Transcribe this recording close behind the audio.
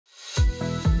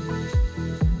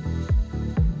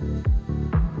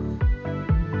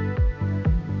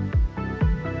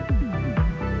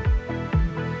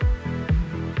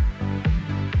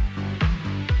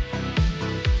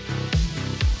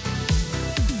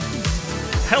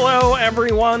Hello,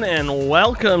 everyone, and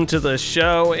welcome to the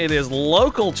show. It is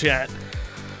Local Chat,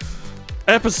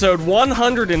 episode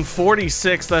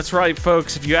 146. That's right,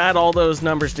 folks. If you add all those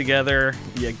numbers together,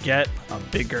 you get a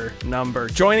bigger number.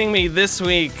 Joining me this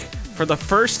week, for the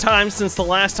first time since the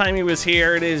last time he was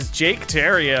here, it is Jake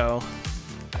Terrio.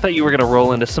 I thought you were going to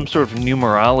roll into some sort of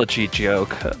numerology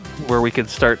joke where we could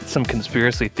start some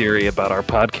conspiracy theory about our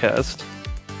podcast.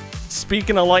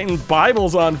 Speaking of lighting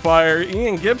Bibles on fire,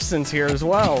 Ian Gibson's here as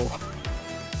well.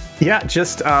 Yeah,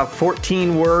 just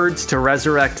 14 words to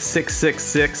resurrect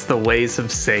 666, the ways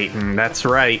of Satan. That's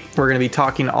right. We're going to be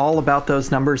talking all about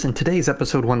those numbers in today's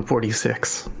episode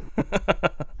 146.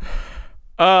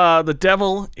 The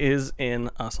devil is in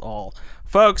us all.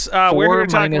 Folks, we're here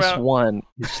to talk about... 4 minus 1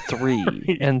 is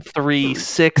 3, and 3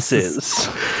 sixes.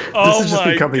 This is just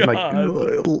becoming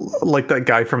like that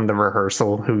guy from The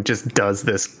Rehearsal who just does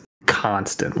this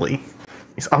constantly.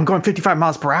 I'm going 55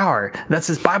 miles per hour. That's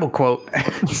his Bible quote.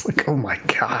 It's like, oh my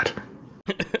God.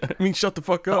 I mean, shut the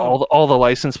fuck up. All the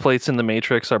license plates in the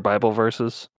Matrix are Bible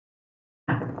verses.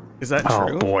 Is that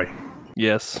true? Oh boy.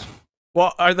 Yes.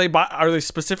 Well, are they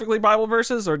specifically Bible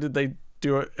verses, or did they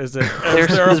do it? Is there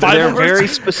a Bible they're verse? very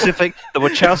specific. The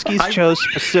Wachowskis chose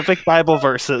specific Bible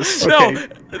verses. No, Okay.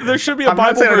 there should be a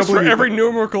Bible verse for every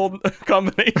numerical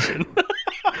combination.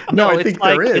 No, I it's think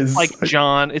like, there is. It's like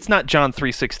John. It's not John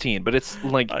 3:16, but it's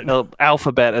like the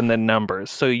alphabet and then numbers,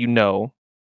 so you know.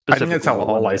 I think that's how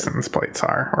all license plates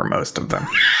are, or most of them.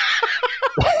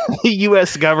 The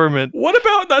U.S. government. What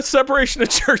about that separation of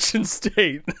church and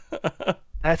state?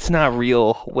 That's not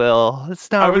real, Will.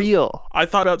 It's not real. I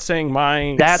thought about saying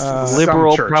mine. That's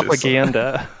liberal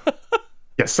propaganda.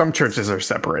 Yeah, some churches are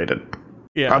separated.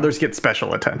 Yeah. Others get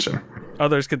special attention.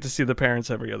 Others get to see the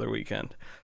parents every other weekend.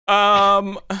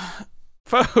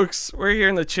 Folks, we're here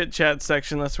in the chit chat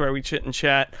section. That's where we chit and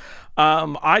chat.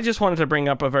 I just wanted to bring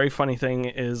up a very funny thing.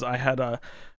 Is I had a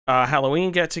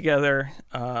Halloween get together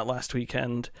last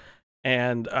weekend,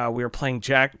 and we were playing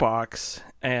Jackbox,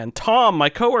 and Tom, my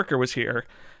coworker, was here,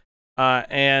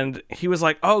 and he was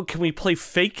like, "Oh, can we play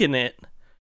Fakin' It?"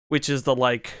 which is the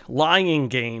like lying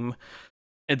game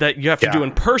that you have to do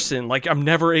in person. Like, I'm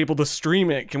never able to stream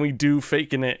it. Can we do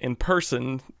Fakin' It in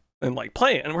person and like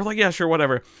play it? And we're like, yeah, sure,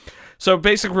 whatever. So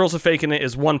basic rules of Fakin' It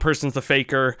is one person's the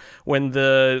faker. When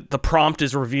the prompt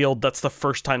is revealed, that's the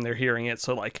first time they're hearing it.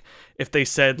 So like if they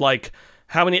said like,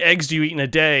 how many eggs do you eat in a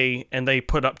day? And they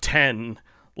put up 10,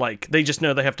 like they just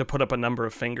know they have to put up a number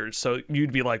of fingers. So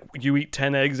you'd be like, you eat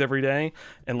 10 eggs every day,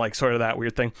 and like sort of that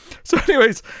weird thing. So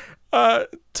anyways,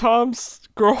 Tom's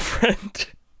girlfriend,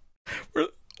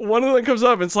 one of them comes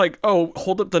up and it's like, oh,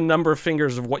 hold up the number of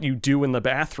fingers of what you do in the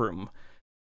bathroom.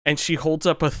 And she holds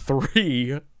up a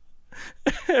 3.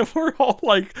 And we're all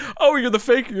like, oh, you're the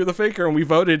faker. And we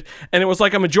voted, and it was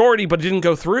like a majority, but it didn't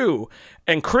go through.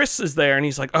 And Chris is there, and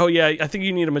he's like, oh yeah, I think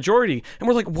you need a majority. And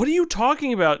we're like, what are you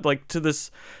talking about? Like to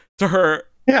her.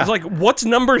 Yeah. It's like, what's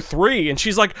number 3? And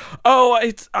she's like, oh,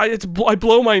 I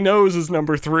blow my nose is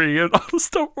number 3 and all this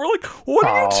stuff. We're like, what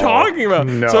are you talking about?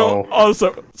 No.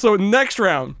 So next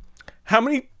round, how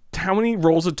many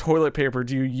rolls of toilet paper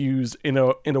do you use in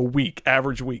a week,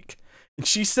 average week? And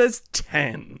she says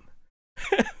 10.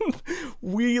 And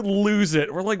we lose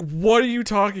it. We're like, what are you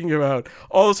talking about?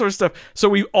 All this sort of stuff. So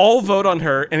we all vote on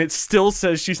her, and it still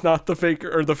says she's not the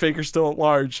faker, or the faker's still at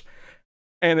large.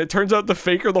 And it turns out the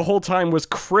faker the whole time was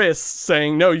Chris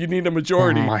saying, no, you need a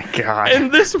majority. Oh my God.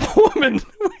 And this woman,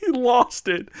 we lost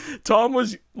it. Tom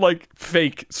was like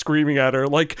fake screaming at her.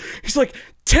 Like, he's like,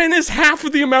 10 is half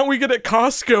of the amount we get at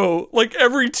Costco, like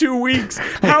every 2 weeks.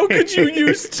 How could you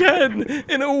use 10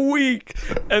 in a week?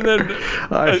 And then,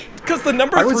 because the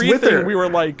number 3 thing, we were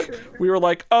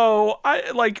like, oh,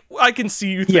 I can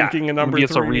see you thinking a number 3.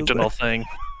 It's a regional thing.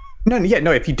 No,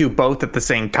 if you do both at the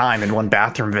same time in one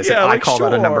bathroom visit, I call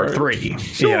that a number 3.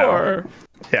 Sure. You know?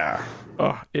 Yeah.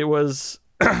 Oh, it was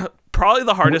probably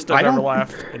the hardest I've ever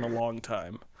laughed in a long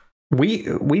time.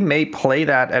 We may play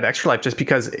that at Extra Life just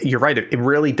because you're right. It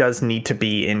really does need to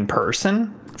be in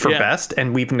person for best,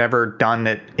 and we've never done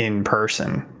it in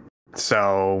person.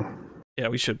 So yeah,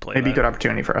 we should play. Maybe a good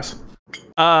opportunity for us.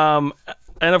 And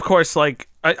of course, like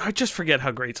I just forget how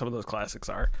great some of those classics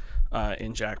are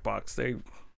in Jackbox. They're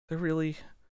really,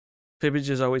 Fibbage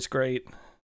is always great.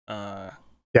 All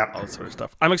that sort of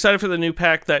stuff. I'm excited for the new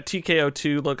pack. That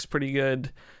TKO2 looks pretty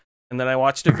good. And then I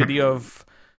watched a video of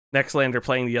Nextlander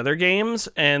playing the other games,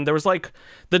 and there was like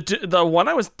the one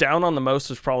I was down on the most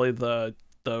was probably the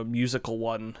musical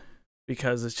one,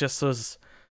 because it's just those,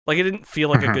 like, it didn't feel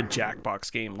like a good Jackbox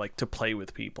game like to play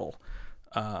with people.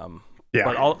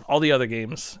 But all the other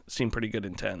games seem pretty good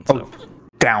in 10. So.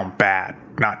 down bad,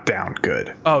 not down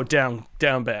good. Oh, down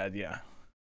bad, yeah.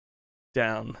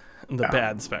 Down in the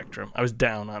bad spectrum. I was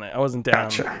down on it. I wasn't down.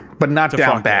 Gotcha. But not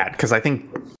down bad, because I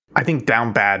think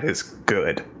down bad is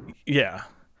good. Yeah.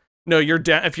 No, you're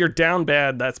down. If you're down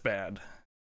bad, that's bad.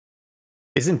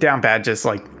 Isn't down bad just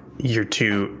like you're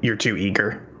too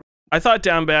eager? I thought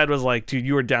down bad was like, dude,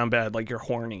 you were down bad, like you're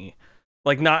horny.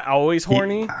 Like not always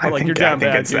horny, but like you're down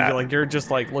bad, dude. You're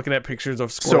just like looking at pictures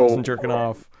of squirrels and jerking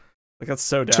off. Like that's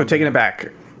so down. So taking it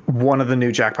back, one of the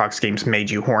new Jackbox games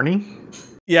made you horny?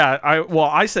 Yeah,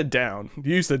 I said down.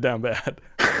 You said down bad.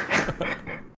 I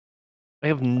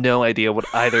have no idea what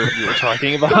either of you are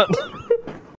talking about.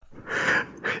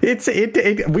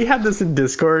 We had this in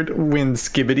Discord when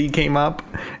Skibbity came up,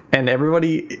 and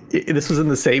this was in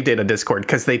the save data Discord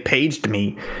because they paged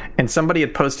me, and somebody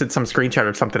had posted some screenshot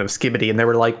or something of Skibbity, and they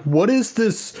were like, "What is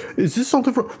this? Is this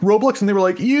something for Roblox?" And they were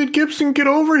like, "Ian Gibson, get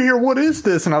over here! What is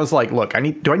this?" And I was like, "Look,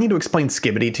 do I need to explain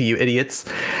Skibbity to you idiots?"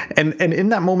 And in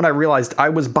that moment, I realized I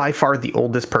was by far the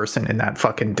oldest person in that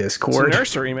fucking Discord. It's a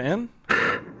nursery, man.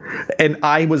 And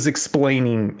I was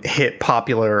explaining hit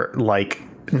popular, like,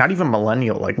 not even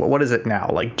millennial, like what is it now,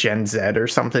 like Gen Z or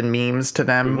something memes to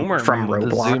them from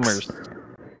Roblox.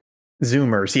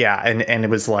 Zoomers, yeah. And it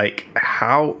was like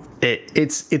how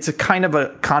it's a kind of a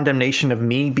condemnation of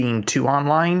me being too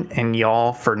online and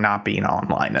y'all for not being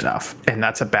online enough, and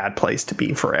that's a bad place to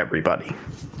be for everybody.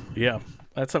 Yeah,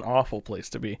 that's an awful place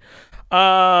to be.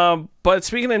 But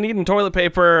speaking of needing toilet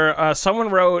paper, someone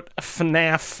wrote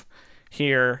FNAF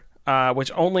here,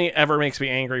 which only ever makes me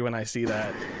angry when I see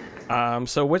that.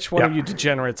 So which one of you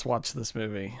degenerates watched this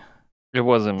movie? It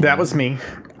wasn't me. That was me.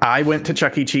 I went to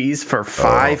Chuck E. Cheese for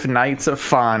 5 nights of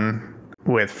fun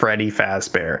with Freddy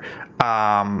Fazbear.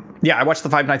 I watched the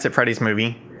 5 Nights at Freddy's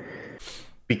movie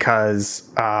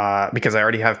because I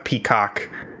already have Peacock.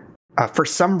 For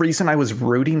some reason, I was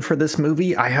rooting for this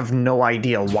movie. I have no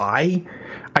idea why.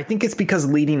 I think it's because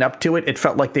leading up to it, it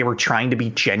felt like they were trying to be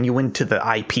genuine to the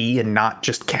IP and not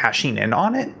just cashing in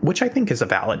on it, which I think is a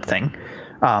valid thing.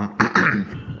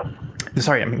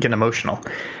 Sorry, I'm getting emotional.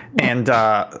 And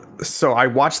so I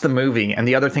watched the movie, and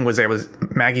the other thing was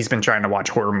Maggie's been trying to watch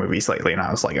horror movies lately, and I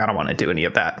was like, I don't want to do any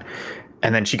of that.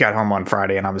 And then she got home on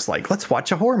Friday, and I was like, let's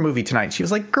watch a horror movie tonight. She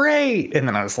was like, great. And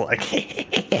then I was like,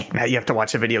 now you have to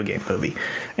watch a video game movie.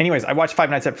 Anyways, I watched 5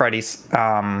 Nights at Freddy's.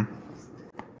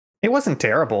 It wasn't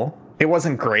terrible. It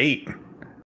wasn't great.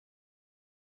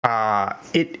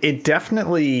 It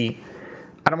definitely...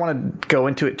 I don't want to go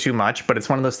into it too much, but it's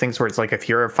one of those things where it's like, if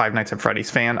you're a 5 Nights at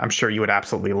Freddy's fan, I'm sure you would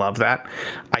absolutely love that.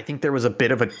 I think there was a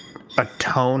bit of a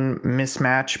tone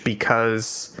mismatch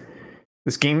because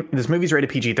this movie's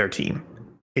rated PG-13.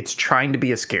 It's trying to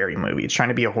be a scary movie. It's trying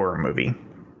to be a horror movie.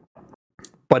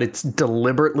 But it's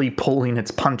deliberately pulling its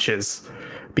punches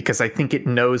because I think it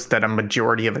knows that a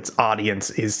majority of its audience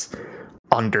is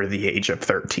under the age of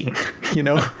 13, you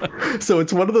know? So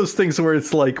it's one of those things where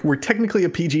it's like, we're technically a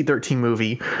PG-13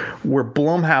 movie. We're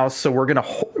Blumhouse, so we're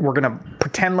gonna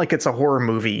pretend like it's a horror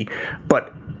movie.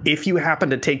 But if you happen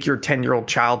to take your 10-year-old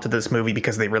child to this movie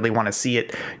because they really want to see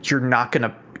it, you're not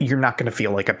gonna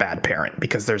feel like a bad parent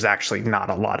because there's actually not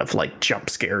a lot of like jump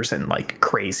scares and like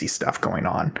crazy stuff going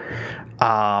on.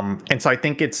 And so I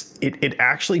think it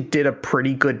actually did a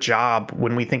pretty good job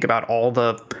when we think about all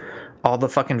the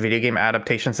fucking video game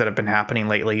adaptations that have been happening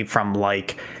lately, from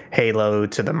like Halo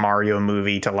to the Mario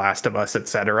movie to Last of Us,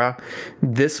 etc.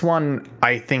 This one,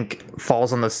 I think,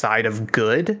 falls on the side of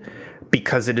good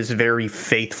because it is very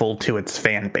faithful to its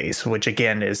fan base, which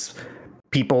again is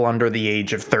people under the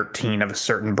age of 13 of a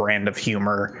certain brand of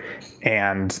humor.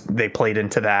 And they played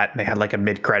into that. They had like a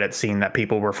mid-credit scene that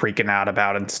people were freaking out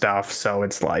about and stuff. So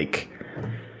it's like,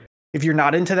 if you're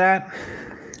not into that,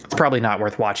 it's probably not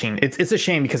worth watching. It's a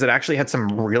shame because it actually had some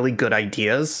really good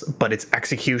ideas, but its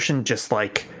execution just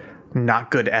like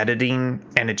not good editing,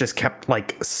 and it just kept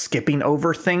like skipping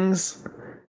over things.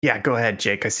 Yeah, go ahead,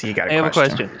 Jake. I see you got a question. I have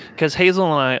a question because Hazel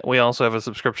and I, we also have a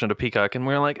subscription to Peacock, and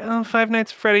we're like, oh, 5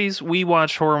 Nights at Freddy's. We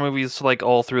watch horror movies like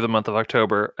all through the month of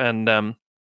October, and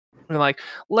we're like,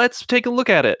 let's take a look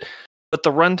at it. But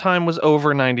the runtime was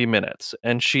over 90 minutes,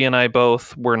 and she and I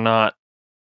both were not.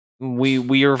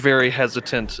 We are very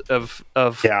hesitant of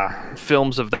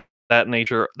films of that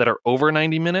nature that are over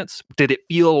 90 minutes. Did it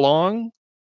feel long?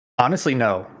 Honestly,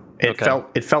 no.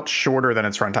 It felt shorter than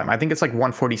its runtime. I think it's like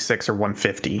 146 or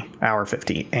 150, hour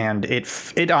 50, and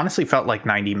it honestly felt like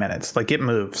 90 minutes. Like, it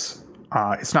moves.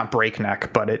 It's not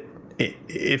breakneck, but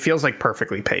it feels like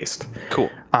perfectly paced.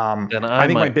 Cool. Then I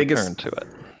think my biggest turn to it.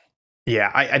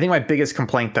 Yeah, I think my biggest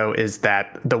complaint, though, is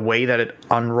that the way that it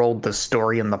unrolled the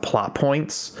story and the plot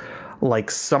points, like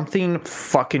something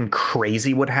fucking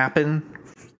crazy would happen.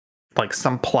 Like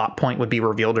some plot point would be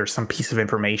revealed or some piece of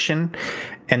information,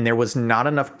 and there was not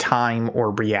enough time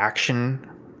or reaction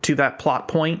to that plot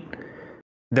point.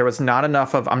 There was not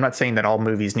enough of, I'm not saying that all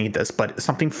movies need this, but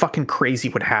something fucking crazy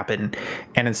would happen.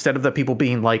 And instead of the people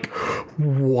being like,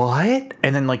 what?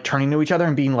 And then like turning to each other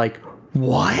and being like,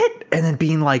 what? And then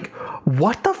being like,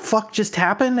 what the fuck just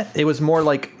happened? It was more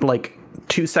like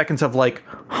 2 seconds of like,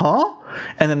 huh?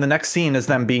 And then the next scene is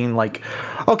them being like,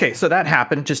 okay, so that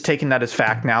happened. Just taking that as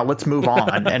fact now. Let's move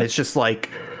on. And it's just like,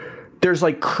 there's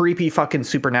like creepy fucking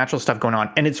supernatural stuff going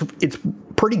on, and it's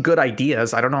pretty good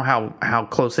ideas. I don't know how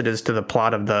close it is to the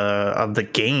plot of the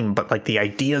game, but like the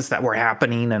ideas that were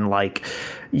happening, and like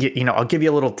you know, I'll give you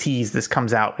a little tease. This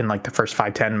comes out in like the first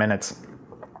 5-10 minutes.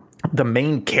 The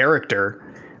main character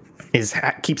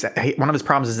keeps one of his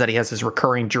problems is that he has this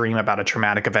recurring dream about a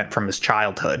traumatic event from his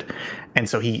childhood, and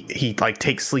so he like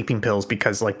takes sleeping pills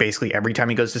because like basically every time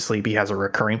he goes to sleep he has a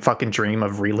recurring fucking dream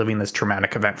of reliving this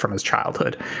traumatic event from his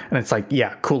childhood. And it's like,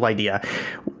 yeah, cool idea.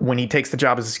 When he takes the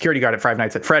job as a security guard at Five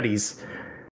Nights at Freddy's,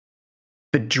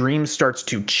 the dream starts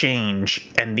to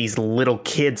change and these little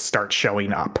kids start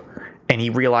showing up, and he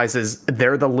realizes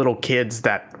they're the little kids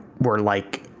that were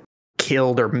like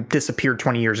killed or disappeared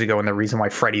 20 years ago and the reason why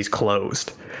Freddy's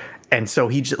closed. And so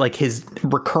he just like his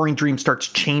recurring dream starts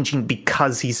changing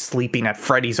because he's sleeping at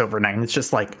Freddy's overnight. And it's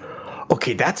just like,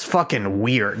 okay, that's fucking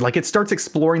weird. Like it starts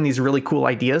exploring these really cool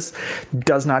ideas,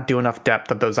 does not do enough depth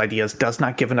of those ideas, does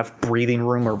not give enough breathing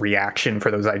room or reaction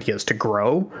for those ideas to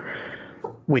grow,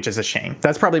 which is a shame.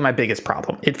 That's probably my biggest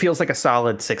problem. It feels like a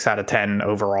solid 6 out of 10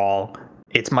 overall.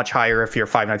 It's much higher if you're a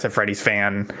Five Nights at Freddy's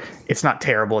fan. It's not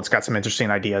terrible. It's got some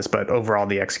interesting ideas, but overall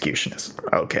the execution is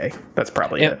okay. That's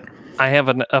probably it. I have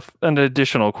an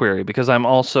additional query because I'm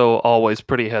also always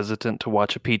pretty hesitant to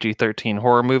watch a PG-13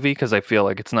 horror movie because I feel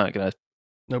like it's not going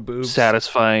to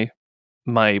satisfy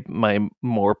my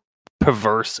more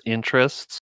perverse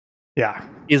interests. Yeah.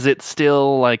 Is it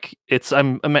still like it's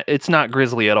not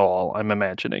grisly at all, I'm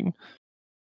imagining.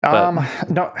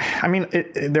 No, I mean,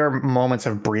 there are moments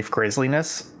of brief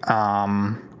grisliness.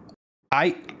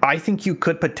 I think you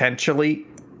could potentially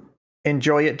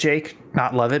enjoy it, Jake,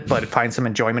 not love it, but find some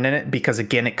enjoyment in it because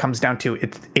again, it comes down to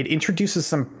it introduces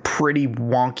some pretty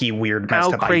wonky, weird,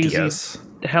 messed up ideas.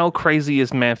 How crazy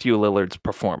is Matthew Lillard's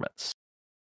performance?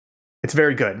 It's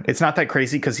very good. It's not that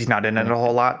crazy because he's not in it a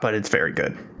whole lot, but it's very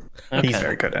good. Okay. He's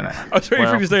very good in it. I was ready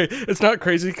for you to say it's not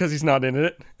crazy because he's not in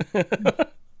it.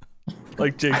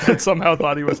 Like Jake somehow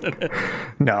thought he was in it.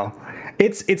 No,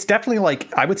 it's definitely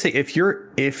like, I would say if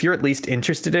you're at least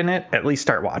interested in it, at least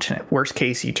start watching it. Worst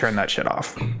case, you turn that shit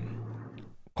off.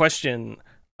 Question: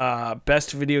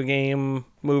 best video game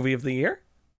movie of the year?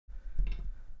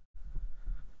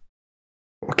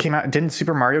 What came out? Didn't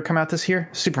Super Mario come out this year?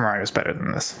 Super Mario is better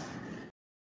than this.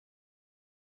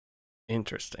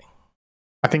 Interesting.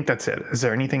 I think that's it. Is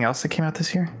there anything else that came out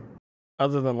this year?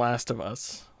 Other than Last of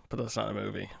Us, but that's not a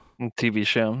movie. TV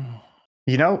show.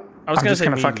 You know, I'm just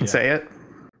gonna fucking say it.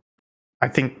 I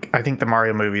think the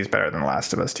Mario movie is better than the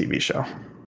Last of Us TV show.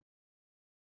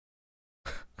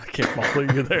 I can't follow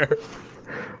you there.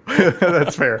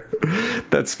 That's fair.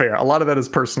 That's fair. A lot of that is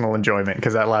personal enjoyment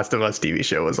because that Last of Us TV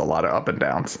show was a lot of up and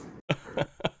downs.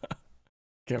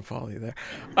 Can't follow you there.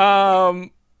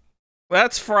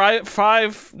 That's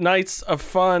 5 nights of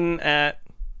fun at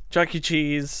Chuck E.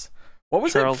 Cheese. What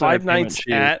was it? 5 nights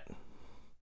at?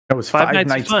 It was five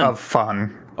nights of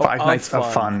fun. Five nights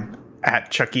of fun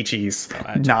at Chuck E. Cheese,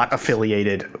 not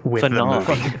affiliated with the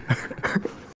movie.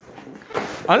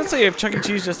 Honestly, if Chuck E.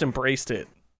 Cheese just embraced it,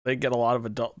 they get a lot of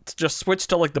adults. Just switch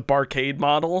to like the barcade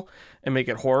model and make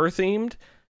it horror themed.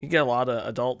 You get a lot of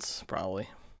adults probably,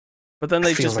 but then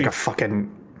they just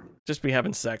be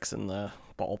having sex in the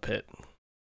ball pit.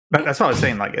 That's what I was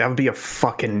saying. Like, that would be a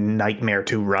fucking nightmare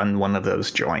to run one of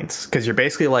those joints because you're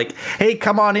basically like, hey,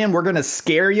 come on in. We're going to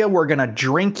scare you. We're going to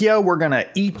drink you. We're going to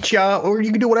eat you. Or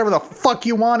you can do whatever the fuck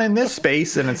you want in this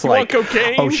space. And it's like, want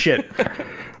cocaine? Oh, shit.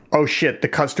 Oh, shit. The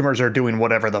customers are doing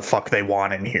whatever the fuck they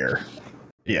want in here.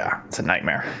 Yeah, it's a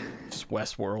nightmare. Just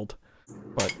Westworld,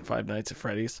 but Five Nights at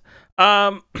Freddy's.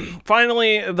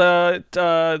 Finally,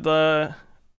 the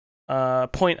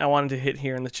point I wanted to hit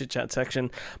here in the chit chat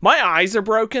section. My eyes are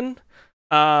broken.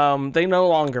 They no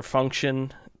longer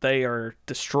function. They are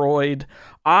destroyed.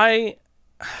 Ian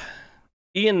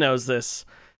knows this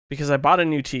because I bought a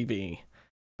new TV,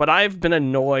 but I've been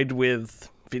annoyed with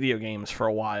video games for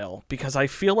a while because I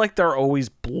feel like they're always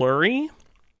blurry.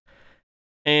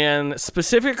 And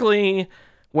specifically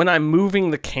when I'm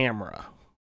moving the camera.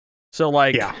 So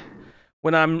like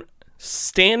when I'm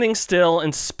standing still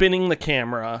and spinning the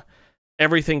camera,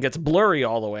 everything gets blurry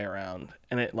all the way around,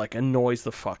 and it like annoys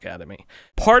the fuck out of me.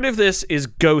 Part of this is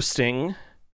ghosting,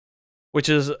 which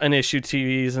is an issue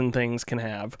TVs and things can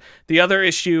have. The other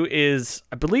issue is,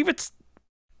 I believe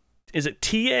is it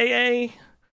TAA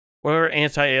or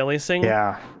anti-aliasing?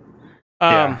 Yeah.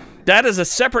 That is a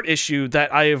separate issue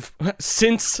that I've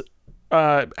since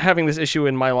having this issue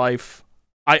in my life,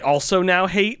 I also now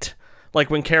hate. Like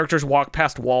when characters walk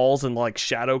past walls and like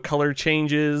shadow color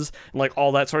changes and like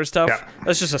all that sort of stuff. Yeah.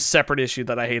 That's just a separate issue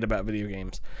that I hate about video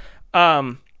games.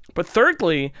 But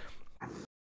thirdly,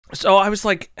 so I was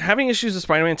like having issues with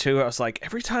Spider-Man 2. I was like,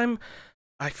 every time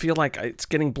I feel like it's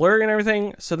getting blurry and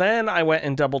everything. So then I went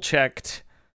and double checked.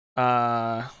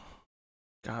 God,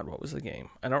 what was the game?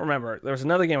 I don't remember. There was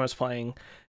another game I was playing,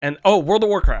 and World of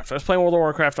Warcraft. I was playing World of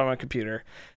Warcraft on my computer,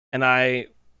 and I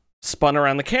spun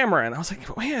around the camera, and I was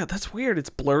like, oh yeah, that's weird. It's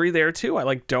blurry there too. I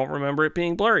like don't remember it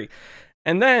being blurry.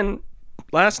 And then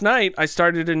last night I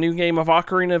started a new game of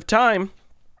Ocarina of Time,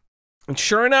 and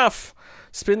sure enough,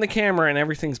 spin the camera and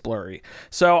everything's blurry.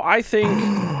 So I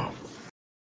think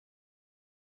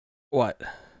what?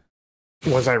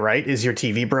 Was I right? Is your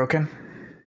TV broken?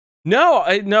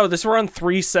 No, this were on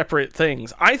 3 separate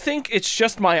things. I think it's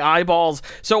just my eyeballs.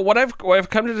 So what I've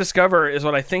come to discover is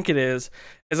what I think it is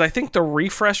I think the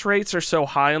refresh rates are so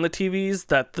high on the TVs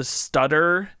that the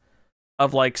stutter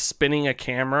of like spinning a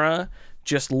camera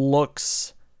just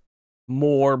looks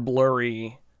more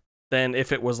blurry than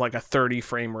if it was like a 30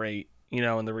 frame rate,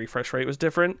 and the refresh rate was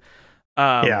different.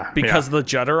 Because of the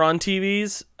judder on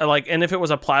TVs, and if it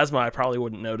was a plasma, I probably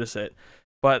wouldn't notice it.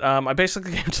 But I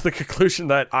basically came to the conclusion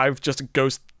that I've just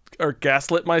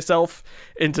gaslit myself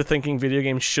into thinking video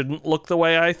games shouldn't look the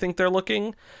way I think they're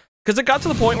looking. Because it got to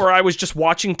the point where I was just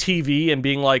watching TV and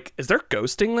being like, is there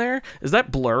ghosting there? Is that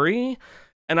blurry?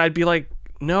 And I'd be like,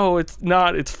 no, it's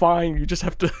not. It's fine. You just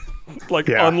have to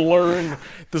unlearn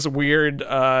this weird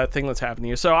thing that's happening to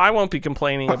you. So I won't be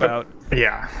complaining about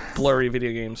blurry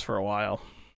video games for a while.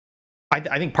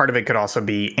 I think part of it could also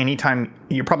be anytime,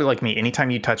 you're probably like me, anytime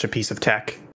you touch a piece of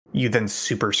tech, you then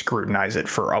super scrutinize it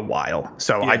for a while.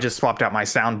 So I just swapped out my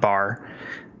sound bar,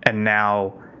 and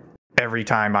now every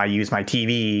time I use my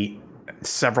TV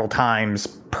several times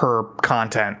per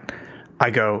content, I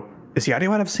go, is the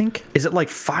audio out of sync? Is it like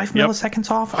 5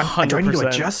 milliseconds off? Do I need to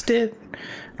adjust it?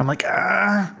 I'm like,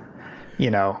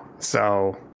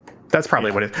 so that's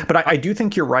probably what it is. But I do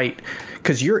think you're right,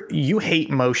 because you hate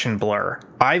motion blur.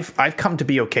 I've come to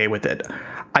be okay with it.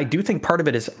 I do think part of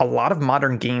it is a lot of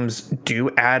modern games do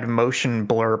add motion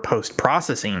blur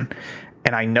post-processing.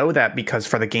 And I know that because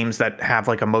for the games that have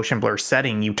like a motion blur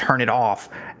setting, you turn it off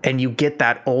and you get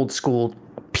that old school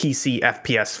PC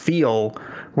FPS feel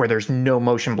where there's no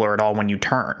motion blur at all when you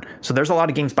turn. So there's a lot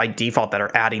of games by default that are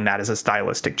adding that as a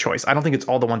stylistic choice. I don't think it's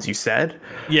all the ones you said,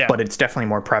 but it's definitely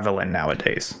more prevalent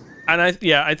nowadays. And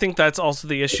I think that's also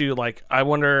the issue. Like, I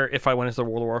wonder if I went into the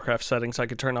World of Warcraft settings, I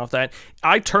could turn off that.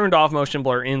 I turned off motion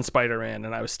blur in Spider-Man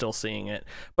and I was still seeing it.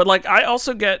 But like, I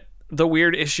also get the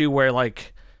weird issue where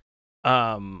like,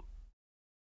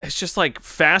 it's just like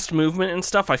fast movement and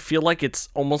stuff. I feel like it's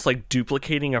almost like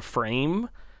duplicating a frame,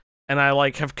 and I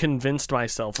like have convinced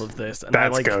myself of this. And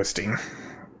that's I like ghosting.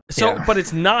 So, but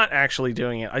it's not actually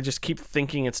doing it. I just keep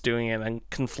thinking it's doing it and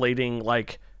conflating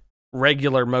like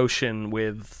regular motion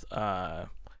with that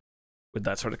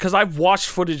sort of. Because I've watched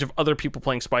footage of other people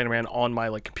playing Spider-Man on my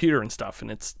like computer and stuff, and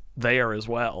it's there as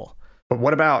well. But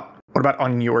what about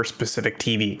on your specific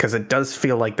TV? Because it does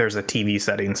feel like there's a TV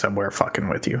setting somewhere fucking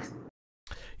with you.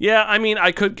 Yeah, I mean,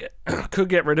 I could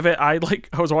get rid of it. I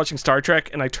was watching Star Trek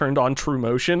and I turned on True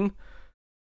Motion,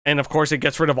 and of course it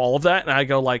gets rid of all of that. And I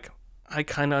go like, I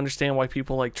kind of understand why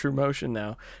people like True Motion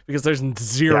now, because there's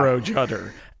zero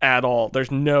judder at all. There's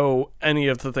no any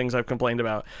of the things I've complained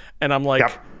about, and I'm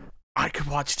like, I could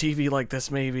watch TV like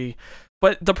this maybe.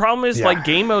 But the problem is like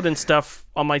game mode and stuff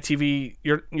on my TV,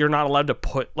 you're not allowed to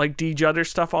put like de-judder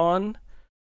stuff on.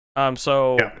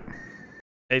 So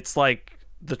it's like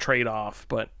the trade-off.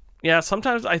 But yeah,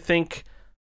 sometimes I think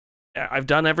I've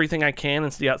done everything I can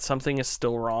and yet something is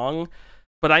still wrong.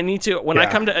 But I need to, when I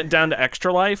come down to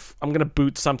Extra Life, I'm going to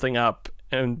boot something up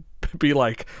and be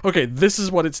like, okay, this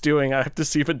is what it's doing. I have to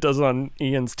see if it does it on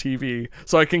Ian's TV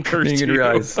so I can curse you.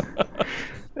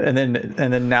 And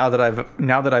then now that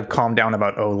I've calmed down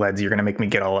about OLEDs, you're gonna make me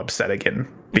get all upset again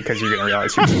because you're gonna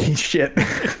realize you're doing shit.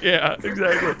 Yeah,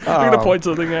 exactly. I'm gonna point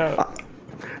something out.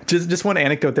 Just one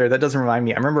anecdote there that doesn't remind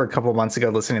me. I remember a couple of months ago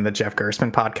listening to the Jeff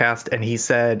Gerstmann podcast, and he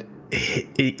said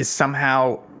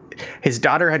somehow his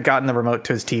daughter had gotten the remote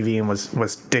to his TV and was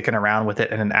dicking around with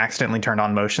it, and then accidentally turned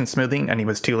on motion smoothing, and he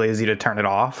was too lazy to turn it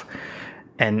off.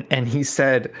 And he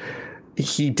said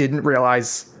he didn't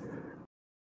realize.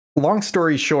 Long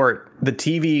story short, the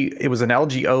TV, it was an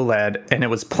LG OLED, and it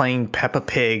was playing Peppa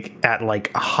Pig at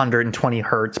like 120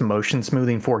 hertz motion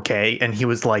smoothing 4K, and he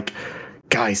was like,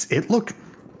 guys, it looked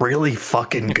really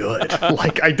fucking good.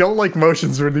 Like, I don't like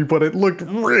motion smoothing, but it looked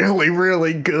really,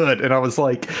 really good. And I was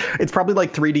like, it's probably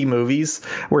like 3D movies,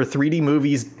 where 3D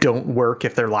movies don't work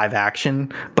if they're live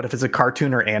action, but if it's a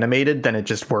cartoon or animated, then it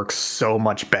just works so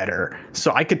much better.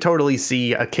 So I could totally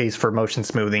see a case for motion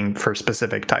smoothing for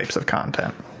specific types of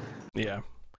content. Yeah.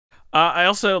 I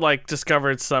also like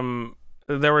discovered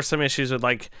there were some issues with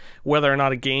like whether or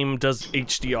not a game does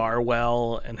HDR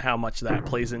well and how much that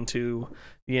plays into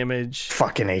the image.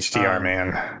 Fucking HDR,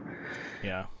 man.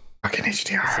 Yeah. Fucking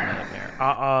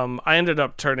HDR. I ended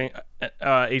up turning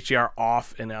HDR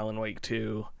off in Alan Wake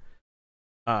 2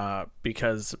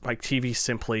 because my TV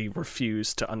simply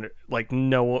refused to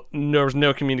there was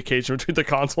no communication between the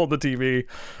console and the TV,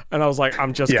 and I was like,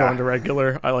 I'm just going to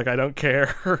regular. I don't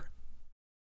care.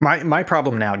 My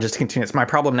problem now, just to continue this, my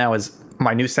problem now is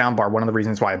my new soundbar. One of the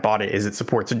reasons why I bought it is it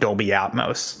supports Dolby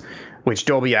Atmos, which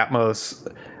Dolby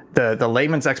Atmos, the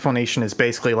layman's explanation is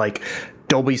basically like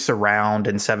Dolby Surround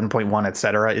and 7.1,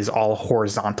 etc. is all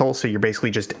horizontal. So you're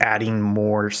basically just adding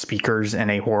more speakers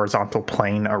in a horizontal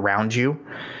plane around you.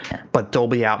 But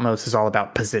Dolby Atmos is all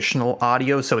about positional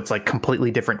audio. So it's like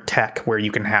completely different tech where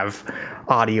you can have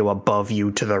audio above you,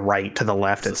 to the right, to the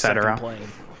left, etc.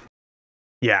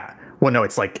 Yeah. Well, no,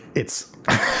 it's I'm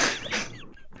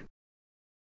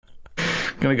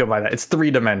gonna go by that. It's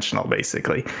 3-dimensional,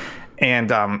 basically.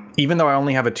 And even though I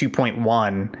only have a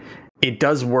 2.1, it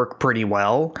does work pretty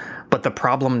well. But the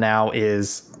problem now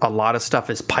is a lot of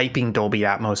stuff is piping Dolby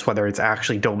Atmos, whether it's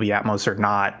actually Dolby Atmos or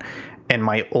not. And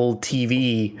my old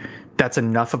TV, that's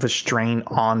enough of a strain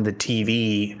on the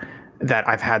TV that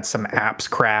I've had some apps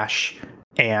crash,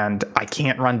 and I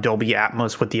can't run Dolby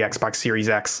Atmos with the Xbox Series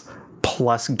X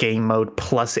plus game mode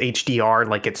plus HDR.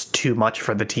 Like, it's too much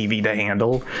for the TV to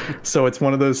handle. So it's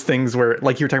one of those things where,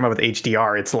 like you were talking about with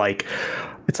HDR, it's like,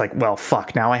 well,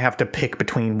 fuck, now I have to pick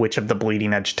between which of the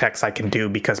bleeding edge techs I can do,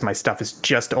 because my stuff is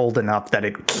just old enough that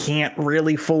it can't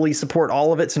really fully support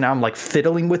all of it. So now I'm like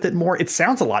fiddling with it more. It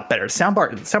sounds a lot better.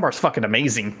 Soundbar's fucking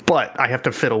amazing, but I have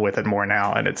to fiddle with it more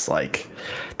now. And it's like,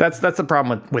 that's the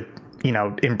problem with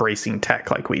embracing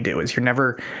tech like we do, is you're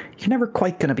never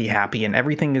quite going to be happy, and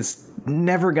everything is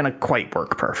never going to quite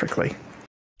work perfectly.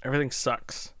 Everything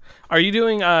sucks. Are you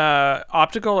doing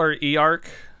optical or eARC?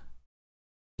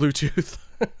 Bluetooth?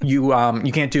 You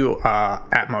can't do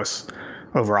Atmos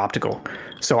over optical.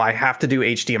 So I have to do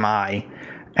HDMI.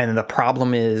 And the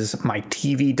problem is my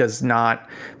TV does not.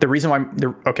 The reason why.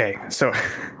 Okay, so.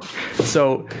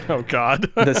 Oh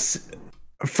God.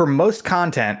 For most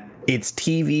content, it's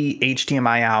TV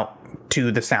HDMI out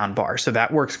to the soundbar. So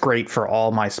that works great for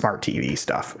all my smart TV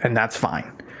stuff, and that's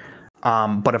fine.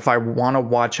 But if I want to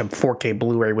watch a 4K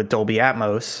Blu-ray with Dolby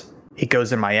Atmos, it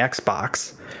goes in my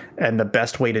Xbox. And the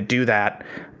best way to do that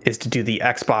is to do the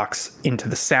Xbox into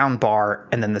the soundbar,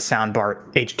 and then the soundbar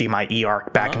HDMI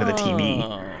eARC back into the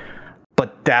TV.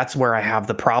 But that's where I have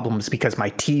the problems, because my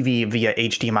TV via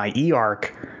HDMI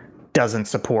eARC doesn't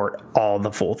support all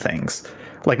the full things.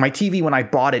 Like, my TV, when I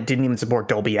bought it, didn't even support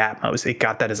Dolby Atmos. It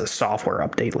got that as a software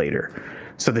update later.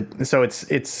 So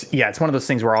it's one of those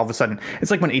things where all of a sudden,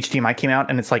 it's like when HDMI came out,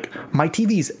 and it's like, my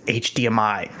TV's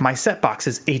HDMI, my set box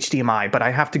is HDMI, but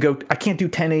I can't do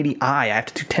 1080i, I have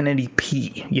to do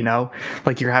 1080p,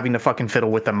 like, you're having to fucking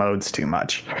fiddle with the modes too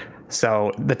much.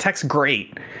 So the tech's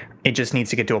great, it just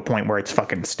needs to get to a point where it's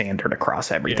fucking standard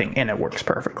across everything, and it works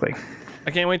perfectly.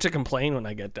 I can't wait to complain when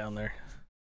I get down there.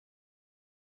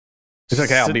 It's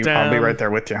okay, I'll be right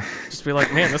there with you. Just be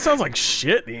like, man, this sounds like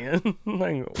shit, Ian.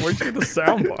 Like, where'd you get the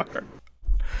soundbar?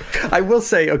 I will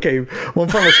say, okay, one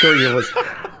funny story here was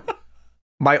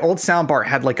my old soundbar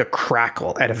had like a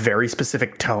crackle at a very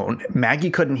specific tone.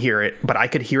 Maggie couldn't hear it, but I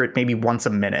could hear it maybe once a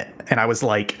minute. And I was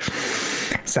like,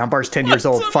 soundbar's 10 years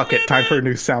old. Fuck it. Time for a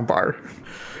new soundbar.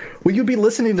 Well, you'd be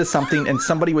listening to something and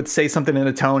somebody would say something in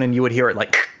a tone and you would hear it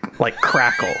like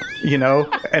crackle,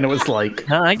 And it was like,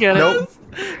 no, I get it.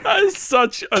 That is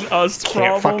such an us problem.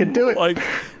 Can't fucking do it. Like,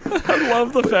 I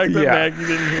love the fact that Maggie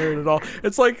didn't hear it at all.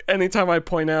 It's like anytime I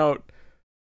point out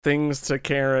things to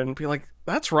Karen, be like,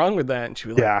 "That's wrong with that," and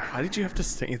she'd be like, "Why did you have to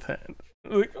say that?"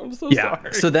 Like, I'm so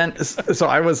sorry. So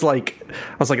I was like,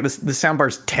 this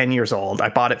soundbar's 10 years old. I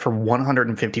bought it for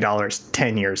 $150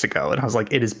 10 years ago, and I was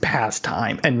like, it is past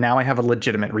time. And now I have a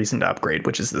legitimate reason to upgrade,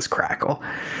 which is this crackle.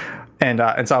 And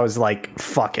so I was like,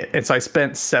 fuck it. And so I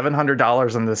spent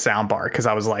 $700 on the soundbar because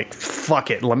I was like, fuck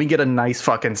it. Let me get a nice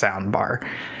fucking soundbar.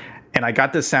 And I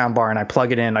got this sound bar and I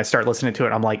plug it in. I start listening to it.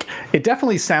 I'm like, it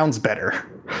definitely sounds better,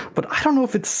 but I don't know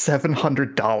if it's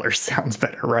 $700 sounds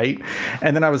better, right?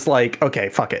 And then I was like, okay,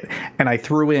 fuck it. And I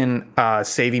threw in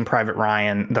Saving Private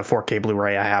Ryan, the 4K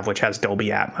Blu-ray I have, which has Dolby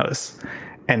Atmos.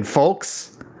 And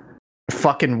folks,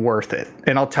 fucking worth it.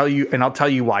 And I'll tell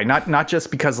you why. Not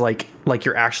just because like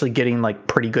you're actually getting like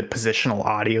pretty good positional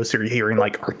audio, so you're hearing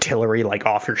like artillery like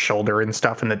off your shoulder and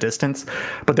stuff in the distance.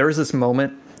 But there was this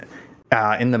moment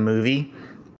in the movie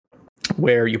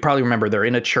where you probably remember they're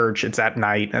in a church, it's at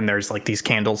night, and there's like these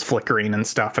candles flickering and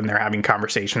stuff, and they're having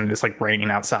conversation, and it's like raining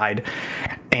outside.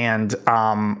 And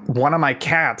one of my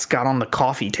cats got on the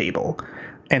coffee table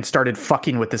and started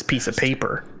fucking with this piece of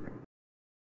paper.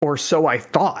 Or so I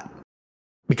thought,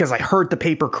 because I heard the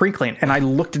paper crinkling, and I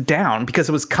looked down because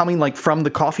it was coming like from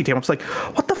the coffee table. I was like,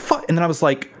 what the fuck? And then I was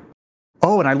like,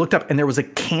 oh, and I looked up and there was a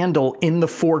candle in the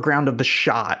foreground of the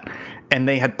shot, and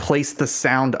they had placed the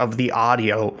sound of the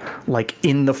audio like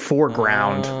in the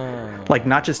foreground, like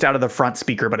not just out of the front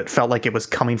speaker, but it felt like it was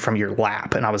coming from your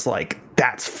lap. And I was like,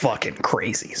 that's fucking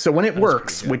crazy. So when it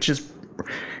works, which is,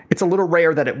 it's a little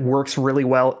rare that it works really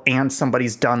well and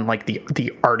somebody's done like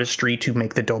the artistry to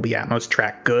make the Dolby Atmos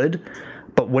track good,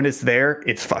 but when it's there,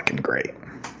 it's fucking great.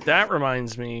 That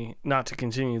reminds me, not to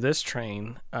continue this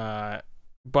train,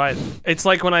 but it's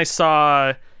like when I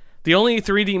saw the only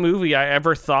 3D movie I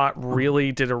ever thought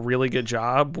really did a really good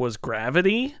job was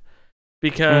Gravity,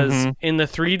 because in the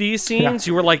 3D scenes,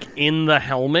 you were like in the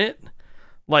helmet,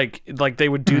 like they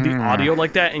would do the audio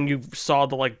like that, and you saw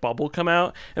the like bubble come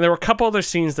out. And there were a couple other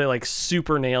scenes they like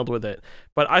super nailed with it.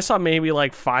 But I saw maybe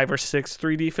like 5 or 6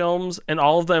 3D films, and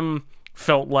all of them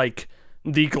felt like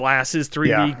the glasses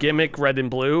 3D gimmick, red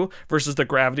and blue, versus the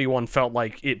Gravity one felt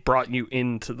like it brought you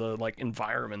into the like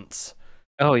environments.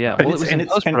 Oh yeah, well, it was in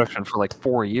post-production for like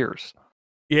 4 years.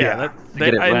 Yeah,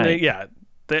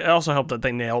 they also helped that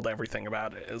they nailed everything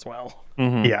about it as well.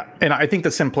 Yeah, and I think the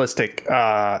simplistic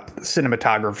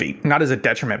cinematography, not as a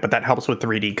detriment, but that helps with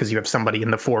 3D because you have somebody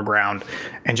in the foreground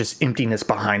and just emptiness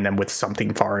behind them with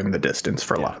something far in the distance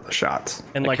for a lot of the shots.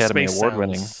 And like Academy space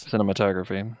Award-winning sounds.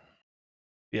 cinematography.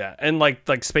 Yeah, and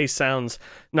like space sounds,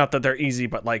 not that they're easy,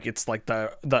 but like it's like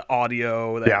the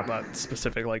audio, that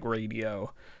specific like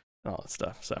radio, and all that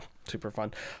stuff. So super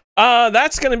fun.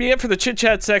 That's gonna be it for the chit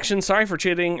chat section. Sorry for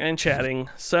chitting and chatting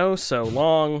so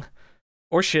long,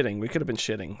 or shitting. We could have been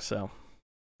shitting. So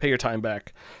pay your time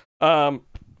back. Sorry,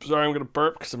 I'm gonna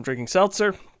burp because I'm drinking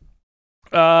seltzer.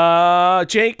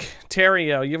 Jake,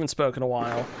 Terrio, you haven't spoken in a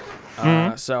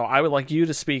while. So I would like you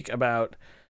to speak about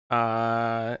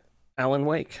Alan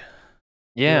Wake.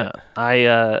 Yeah,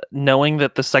 I knowing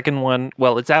that the second one,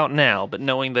 well, it's out now, but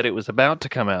knowing that it was about to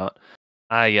come out,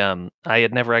 I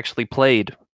had never actually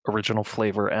played original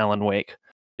flavor Alan Wake.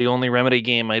 The only Remedy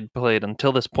game I'd played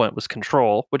until this point was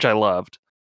Control, which I loved.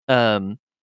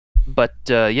 But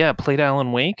played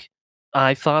Alan Wake.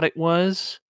 I thought it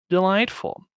was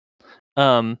delightful.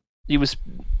 It was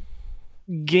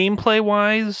gameplay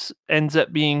wise ends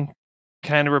up being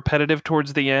kind of repetitive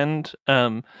towards the end.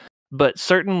 But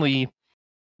certainly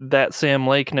that Sam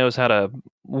Lake knows how to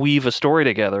weave a story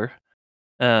together.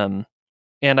 And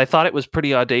I thought it was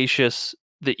pretty audacious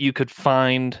that you could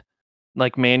find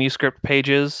like manuscript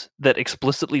pages that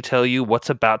explicitly tell you what's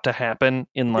about to happen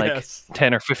in like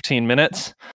 10 or 15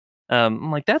 minutes. I'm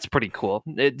like, that's pretty cool.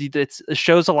 It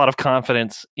shows a lot of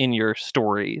confidence in your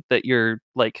story that you're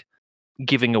like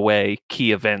giving away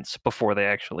key events before they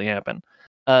actually happen.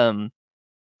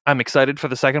 I'm excited for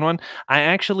the second one.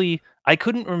 I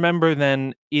couldn't remember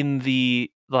then in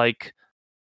the like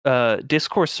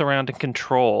discourse surrounding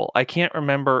Control. I can't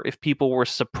remember if people were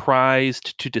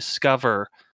surprised to discover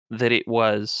that it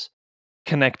was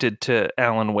connected to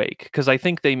Alan Wake, because I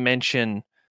think they mention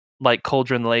like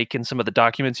Cauldron Lake in some of the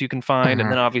documents you can find,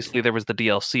 and then obviously there was the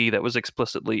DLC that was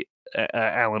explicitly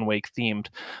Alan Wake themed.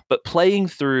 But playing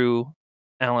through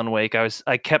Alan Wake,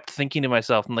 I kept thinking to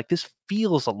myself, I'm like, this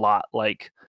feels a lot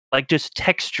like just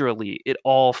texturally, it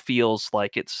all feels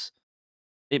like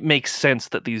it makes sense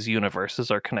that these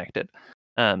universes are connected.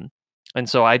 And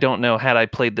so I don't know, had I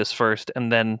played this first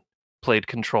and then played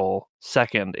Control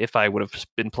second, if I would have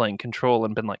been playing Control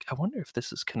and been like, I wonder if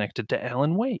this is connected to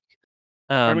Alan Wake.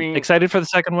 Excited for the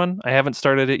second one. I haven't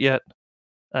started it yet.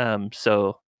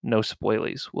 So no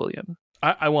spoilies, William.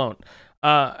 I won't.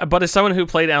 But as someone who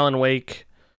played Alan Wake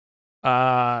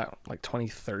like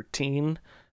 2013,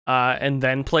 and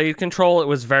then played Control, it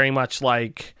was very much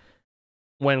like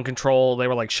when Control, they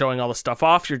were like showing all the stuff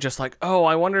off, you're just like, oh,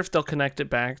 I wonder if they'll connect it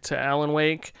back to Alan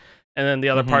Wake. And then the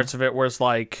other parts of it was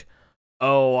like,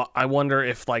 oh, I wonder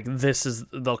if like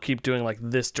they'll keep doing like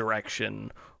this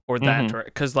direction, or that,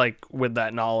 because like with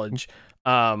that knowledge,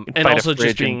 and Fight also a just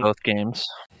fridge in being both games.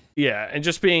 yeah, and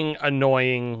just being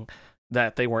annoying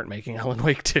that they weren't making Alan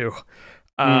Wake 2.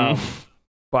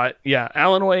 But yeah,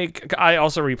 Alan Wake, I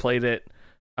also replayed it,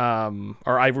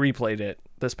 or I replayed it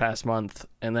this past month,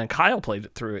 and then Kyle played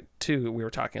it through it too. We were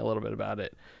talking a little bit about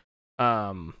it.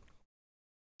 That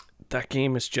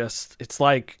game is just, it's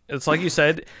like you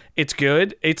said, it's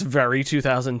good. It's very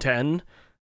 2010,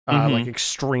 like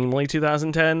extremely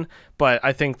 2010, but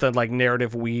I think the like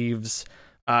narrative weaves,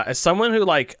 as someone who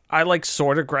like, I like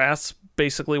sort of grasp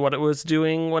basically what it was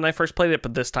doing when I first played it,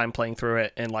 but this time playing through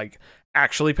it and like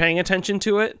actually paying attention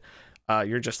to it,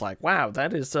 you're just like, wow,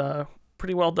 that is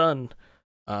pretty well done,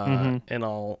 in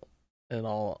all in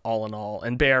all.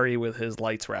 And Barry with his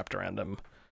lights wrapped around him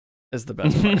is the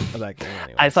best part of that game.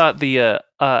 Anyways. I thought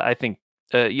I think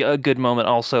a good moment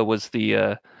also was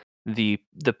the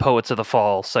Poets of the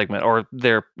Fall segment, or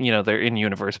their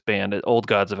in-universe band, Old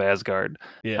Gods of Asgard.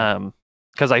 Yeah.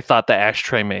 Because I thought the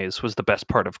ashtray maze was the best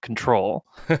part of Control.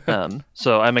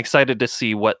 So I'm excited to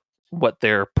see what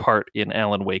their part in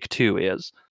Alan Wake 2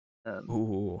 is.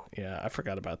 Ooh, yeah, I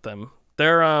forgot about them.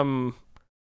 They're I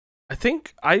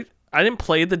think I didn't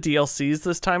play the DLCs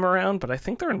this time around, but I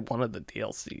think they're in one of the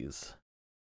DLCs.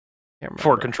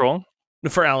 For Control?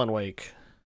 For Alan Wake.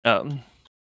 I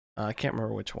can't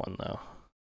remember which one though.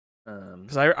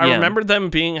 Because I remembered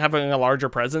them having a larger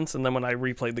presence, and then when I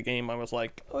replayed the game, I was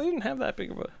like, oh, they didn't have that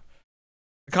big of a.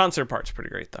 The concert part's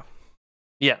pretty great though.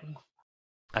 Yeah,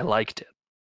 I liked it.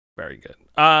 Very good.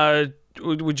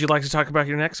 Would you like to talk about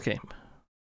your next game?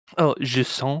 Oh, Je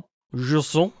sens.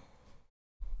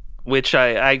 Which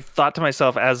I thought to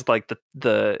myself as like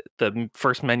the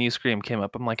first menu screen came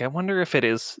up. I'm like, I wonder if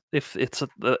it's an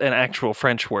actual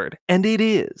French word, and it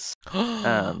is.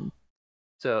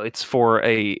 So it's for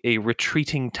a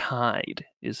retreating tide,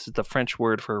 is the French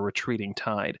word for a retreating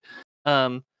tide.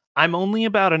 I'm only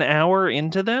about an hour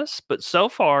into this, but so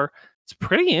far it's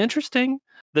pretty interesting.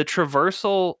 The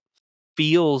traversal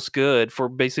feels good for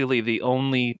basically the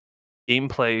only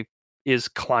gameplay is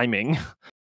climbing.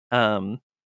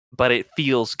 But it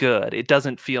feels good. It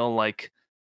doesn't feel like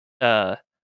it's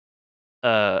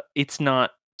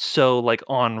not so like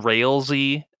on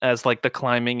railsy as like the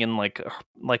climbing in like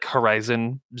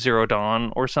Horizon Zero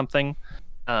Dawn or something.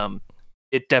 You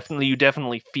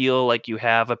definitely feel like you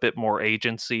have a bit more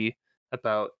agency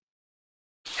about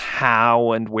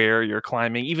how and where you're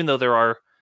climbing, even though there are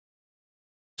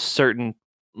certain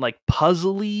like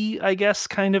puzzly, I guess,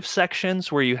 kind of sections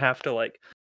where you have to like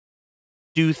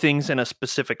do things in a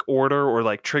specific order or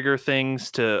like trigger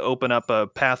things to open up a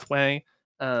pathway.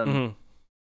 I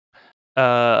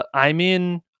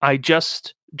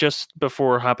just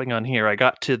before hopping on here, I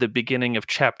got to the beginning of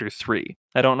chapter 3.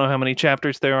 I don't know how many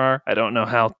chapters there are. I don't know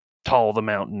how tall the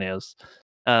mountain is.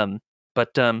 But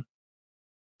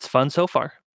it's fun so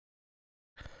far.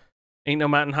 Ain't no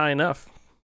mountain high enough.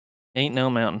 Ain't no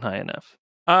mountain high enough.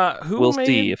 We'll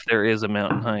see if there is a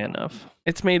mountain high enough.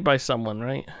 It's made by someone,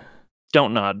 right?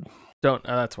 Don't Nod.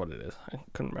 That's what it is. I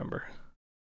couldn't remember.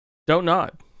 Don't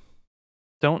Nod.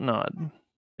 Don't Nod.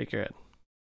 Shake your head.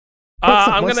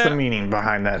 What's the meaning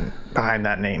behind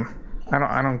that name?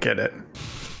 I don't get it.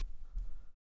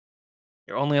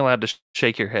 You're only allowed to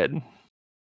shake your head.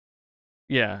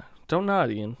 Yeah. Don't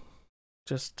nod, Ian.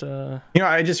 Just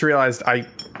I just realized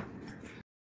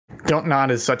Don't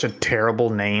Nod is such a terrible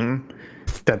name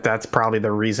that's probably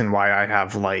the reason why I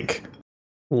have like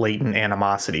latent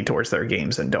animosity towards their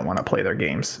games and don't want to play their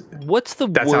games. That's how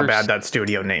bad that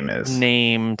studio name is.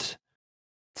 Named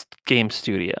game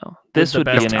studio. This would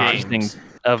be an interesting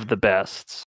of the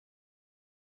best.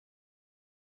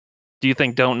 Do you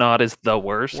think Don't Nod is the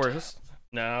worst?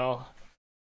 No.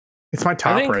 It's my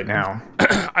top right now.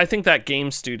 I think that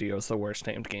game studio is the worst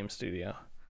named game studio.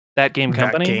 That game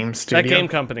company? That game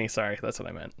company, sorry, that's what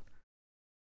I meant.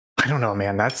 I don't know,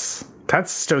 man. That's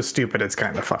so stupid. It's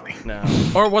kind of funny. No.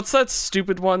 Or what's that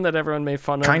stupid one that everyone made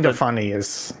fun of? Kind of funny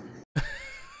is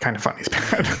bad.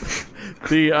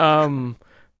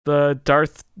 The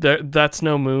Darth. That's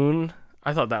No Moon.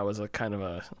 I thought that was a kind of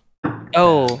a.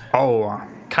 Oh.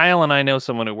 Kyle and I know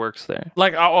someone who works there.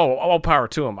 Like all power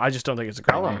to him. I just don't think it's a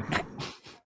great name.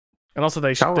 And also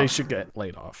they should get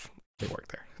laid off. They work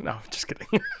there. No, just kidding.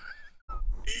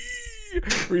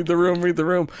 Read the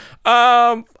room.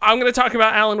 I'm going to talk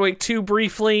about Alan Wake 2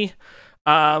 briefly.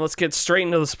 Let's get straight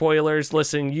into the spoilers.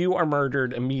 Listen, you are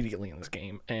murdered immediately in this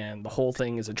game, and the whole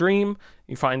thing is a dream.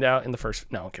 You find out in the first...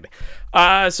 No, I'm kidding.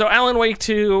 So Alan Wake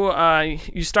 2,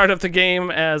 you start up the game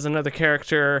as another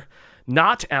character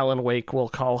not Alan Wake, we'll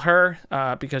call her,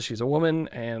 because she's a woman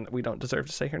and we don't deserve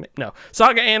to say her name. No.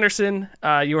 Saga Anderson,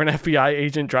 you are an FBI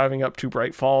agent driving up to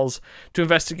Bright Falls to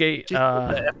investigate...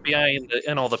 the FBI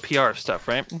and all the PR stuff,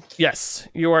 right? Yes.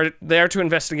 You are there to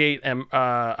investigate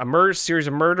a series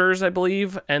of murders, I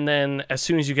believe, and then as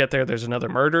soon as you get there, there's another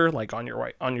murder, like on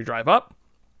your drive up.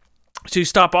 So you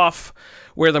stop off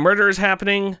where the murder is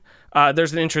happening.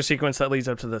 There's an intro sequence that leads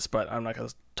up to this, but I'm not going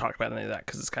to talk about any of that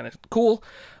because it's kind of cool.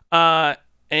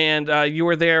 And you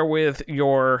were there with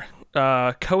your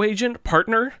co-agent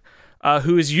partner,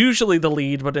 who is usually the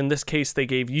lead, but in this case, they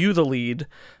gave you the lead.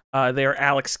 They're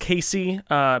Alex Casey.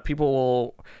 People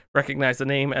will recognize the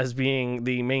name as being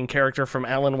the main character from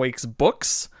Alan Wake's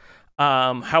books.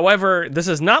 However, this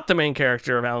is not the main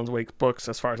character of Alan Wake's books,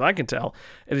 as far as I can tell.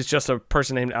 It is just a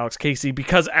person named Alex Casey,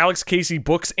 because Alex Casey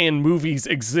books and movies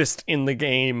exist in the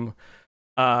game,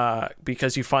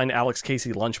 because you find Alex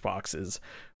Casey lunchboxes,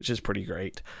 which is pretty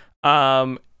great.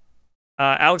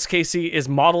 Alex Casey is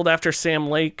modeled after Sam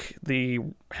Lake, the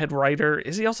head writer.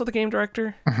 Is he also the game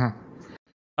director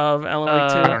of Alan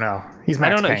Wake 2? I don't know. I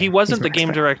don't know. He wasn't the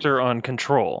game director on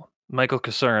Control. Michael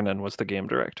Kacernan was the game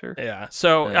director. Yeah,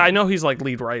 so I know he's like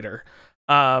lead writer.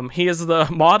 He is the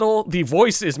model. The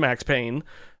voice is Max Payne,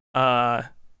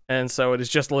 and so it is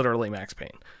just literally Max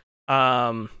Payne.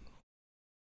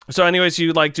 So anyways,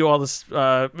 you like do all this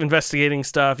investigating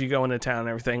stuff. You go into town and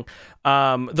everything.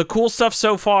 The cool stuff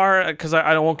so far, because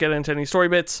I won't get into any story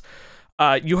bits.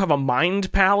 You have a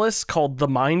mind palace called the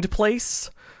Mind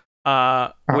Place.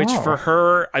 Which for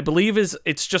her, I believe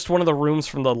it's just one of the rooms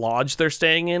from the lodge they're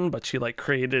staying in, but she like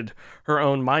created her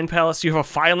own mind palace. You have a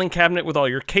filing cabinet with all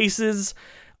your cases.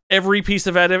 Every piece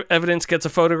of evidence gets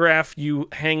a photograph. You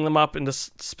hang them up into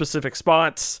specific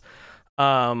spots.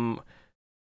 I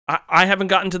haven't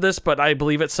gotten to this, but I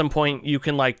believe at some point you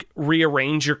can like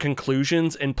rearrange your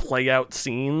conclusions and play out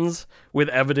scenes with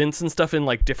evidence and stuff in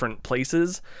like different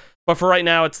places. But for right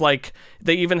now, it's like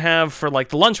they even have for like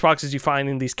the lunchboxes you find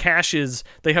in these caches,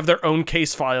 they have their own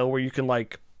case file where you can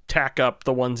like tack up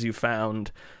the ones you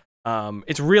found.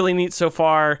 It's really neat so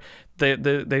far.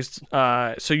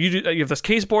 So you have this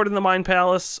case board in the Mind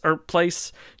Palace or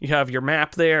place. You have your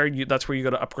map there. That's where you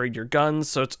go to upgrade your guns.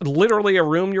 So it's literally a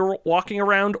room you're walking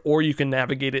around, or you can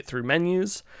navigate it through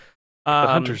menus.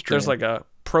 There's like a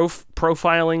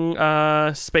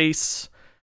profiling space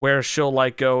where she'll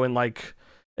like go and like.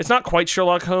 It's not quite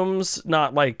Sherlock Holmes,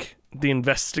 not like the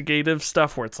investigative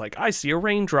stuff where it's like, I see a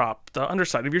raindrop, the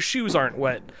underside of your shoes aren't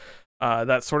wet,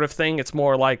 that sort of thing. It's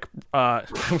more like, I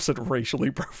said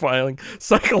racially profiling,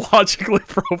 psychologically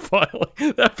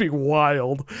profiling. That'd be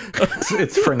wild.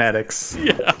 It's phonetics.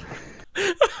 Yeah.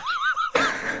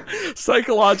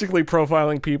 Psychologically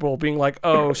profiling people, being like,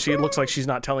 oh, she looks like she's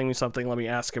not telling me something, let me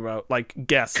ask about, like,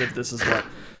 guess if this is what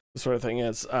the sort of thing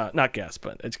is. Not guess,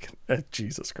 but it's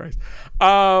Jesus Christ.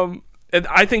 And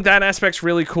I think that aspect's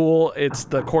really cool. It's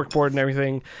the corkboard and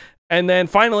everything. And then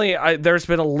finally, there's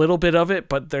been a little bit of it,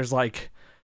 but there's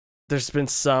been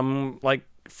some like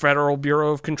Federal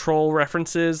Bureau of Control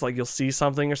references. Like you'll see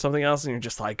something or something else, and you're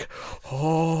just like,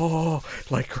 oh,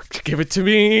 like give it to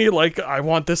me. Like I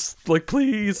want this, like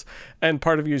please. And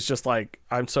part of you is just like,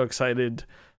 I'm so excited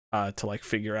to like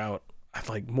figure out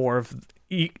like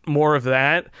eat more of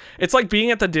that. It's like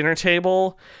being at the dinner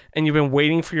table and you've been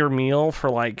waiting for your meal for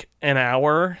like an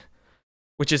hour,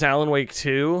 which is Alan Wake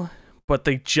 2, but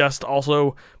they just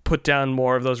also put down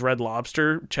more of those Red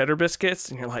Lobster cheddar biscuits,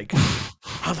 and you're like,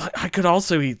 I could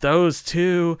also eat those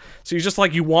too. So you're just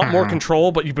like, you want more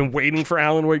control, but you've been waiting for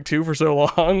Alan Wake 2 for so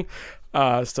long.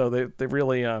 So they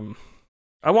really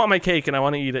I want my cake and I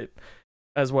want to eat it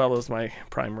as well as my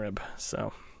prime rib.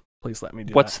 So please let me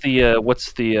do that.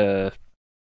 What's the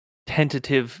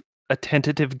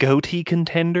tentative goatee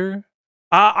contender?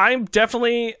 I've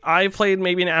played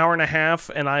maybe an hour and a half,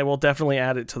 and I will definitely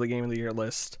add it to the Game of the Year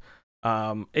list.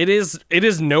 It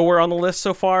is nowhere on the list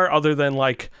so far, other than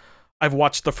like I've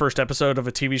watched the first episode of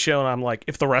a TV show, and I'm like,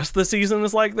 if the rest of the season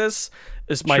is like this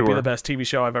might be the best TV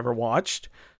show I've ever watched.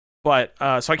 But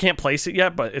so I can't place it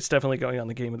yet, but it's definitely going on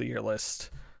the Game of the Year list.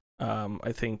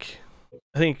 I think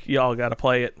y'all got to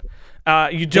play it.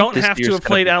 You don't have to have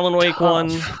played Alan Wake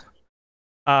 1.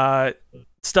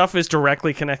 Stuff is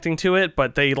directly connecting to it,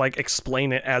 but they like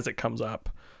explain it as it comes up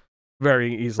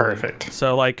very easily. Perfect.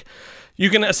 So like you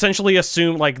can essentially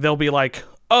assume like they'll be like,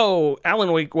 oh,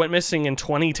 Alan Wake went missing in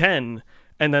 2010,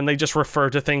 and then they just refer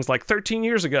to things like 13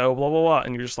 years ago, blah blah blah,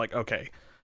 and you're just like, okay.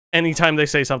 Anytime they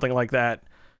say something like that,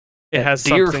 it has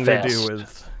something to do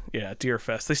with Deer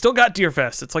Fest. They still got Deer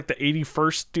Fest. It's like the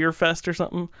 81st Deer Fest or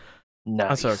something. Nice.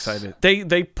 I'm so excited.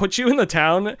 They put you in the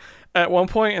town at one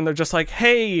point, and they're just like,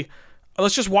 hey,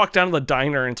 let's just walk down to the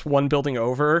diner, and it's one building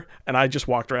over, and I just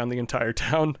walked around the entire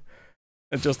town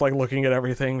and just like looking at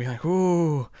everything, being like,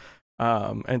 ooh,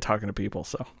 and talking to people.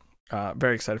 So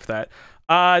very excited for that.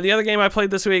 The other game I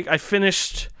played this week, I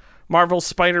finished Marvel's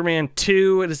Spider-Man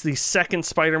 2. It is the second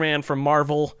Spider-Man from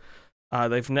Marvel.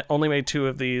 They've only made 2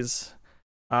 of these.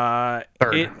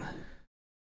 Third.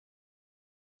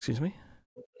 Excuse me?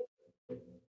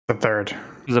 The third.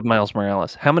 Is it Miles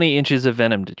Morales? How many inches of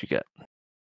Venom did you get?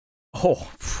 Oh,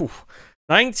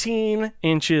 19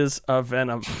 inches of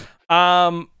Venom.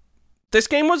 This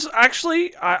game was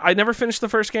actually, I never finished the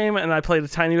first game, and I played a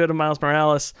tiny bit of Miles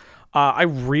Morales. I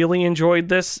really enjoyed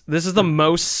this. This is the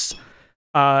most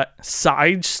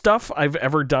side stuff I've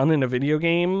ever done in a video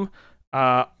game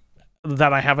that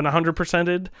I haven't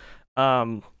 100%ed.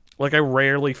 Like, I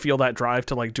rarely feel that drive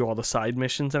to like do all the side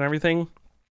missions and everything.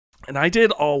 And I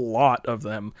did a lot of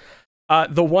them.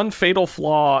 The one fatal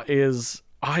flaw is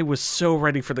I was so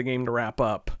ready for the game to wrap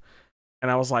up.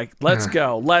 And I was like, let's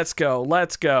go, let's go,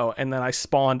 let's go. And then I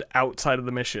spawned outside of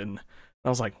the mission. And I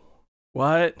was like,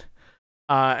 what?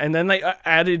 And then they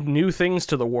added new things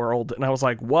to the world. And I was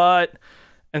like, what?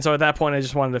 And so at that point, I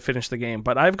just wanted to finish the game.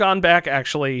 But I've gone back,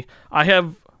 actually. I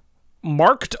have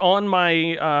marked on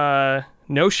my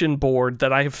Notion board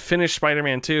that I have finished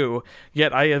Spider-Man 2,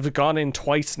 yet I have gone in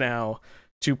twice now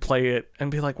to play it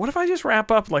and be like, what if I just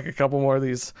wrap up like a couple more of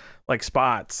these like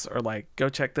spots, or like go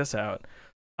check this out,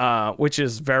 which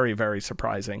is very, very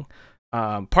surprising.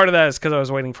 Part of that is because I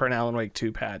was waiting for an Alan Wake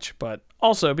 2 patch, but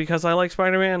also because I like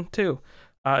Spider-Man 2.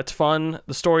 It's fun.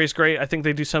 The story is great. I think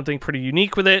they do something pretty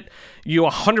unique with it. You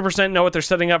 100% know what they're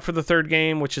setting up for the third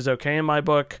game, which is okay in my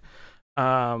book.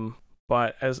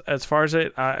 But as far as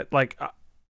it, I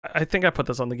think I put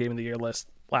this on the Game of the Year list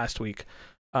last week.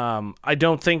 I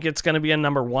don't think it's going to be a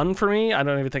number 1 for me. I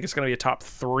don't even think it's going to be a top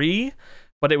 3.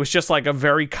 But it was just like a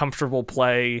very comfortable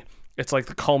play. It's like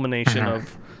the culmination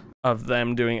of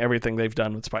them doing everything they've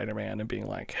done with Spider-Man and being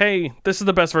like, hey, this is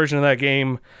the best version of that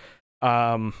game.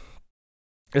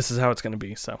 This is how it's going to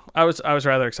be. So I was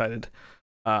rather excited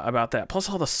about that. Plus,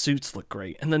 all the suits look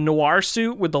great, and the noir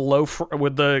suit with the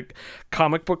with the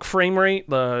comic book frame rate,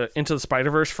 the Into the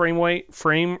Spider-Verse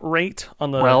frame rate on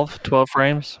the 12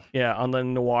 frames. Yeah, on the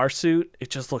noir suit,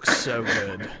 it just looks so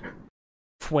good.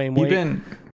 Frame rate.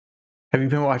 Have you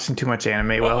been watching too much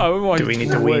anime? Well, do we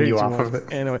need to wean you off of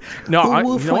it? Anyway, no,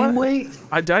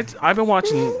 I've been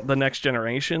watching The Next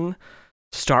Generation,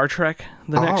 Star Trek: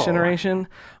 The Next Generation.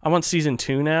 I'm on season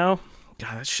 2 now.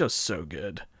 God, that show's so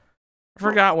good. I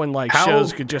forgot when like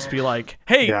shows could just be like,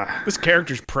 hey, this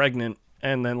character's pregnant,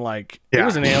 and then like it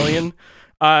was an alien.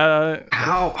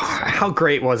 How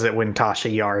great was it when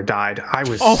Tasha Yar died? I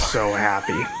was so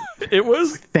happy. It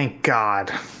was. Thank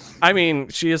God. I mean,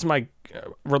 she is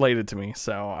related to me,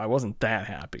 so I wasn't that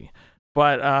happy.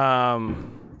 But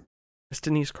it's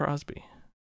Denise Crosby,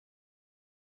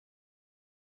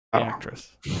 the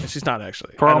actress. She's not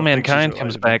actually. For All Mankind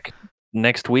comes back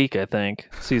next week, I think,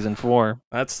 season 4.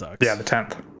 That sucks. Yeah, the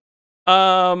 10th.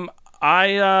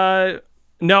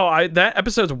 That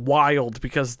episode's wild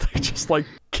because they just like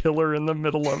kill her in the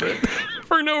middle of it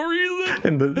for no reason.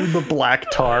 And the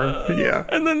black tar. Yeah.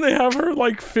 And then they have her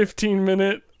like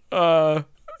 15-minute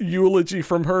eulogy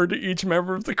from her to each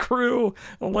member of the crew.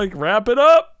 I'm like, wrap it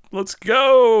up. Let's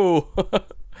go.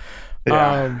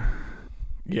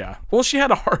 Yeah. Well, she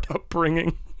had a hard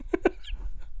upbringing.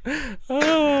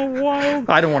 Oh, wild.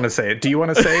 I don't want to say it. Do you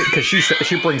want to say it? Because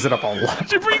she brings it up a lot.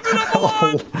 She brings it up a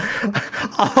lot.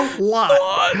 A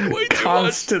lot. Way too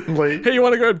constantly. Much. Hey, you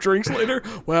want to go have drinks later?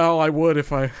 Well, I would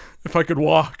if I could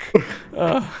walk.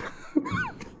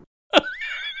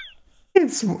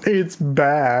 It's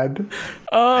bad.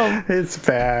 It's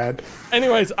bad.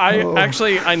 Anyways,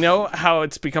 I know how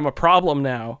it's become a problem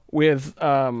now with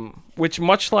which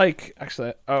much like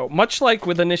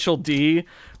with Initial D,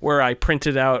 where I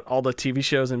printed out all the TV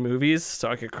shows and movies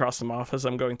so I could cross them off as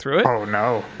I'm going through it. Oh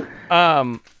no.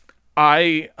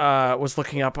 I was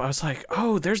looking up. I was like,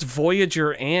 oh, there's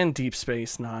Voyager and Deep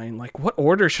Space Nine. Like, what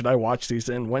order should I watch these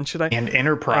in? When should I? And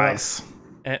Enterprise.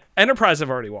 Enterprise I've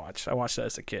already watched. I watched that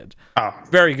as a kid. Oh,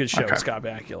 very good show. Okay.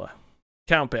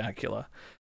 Count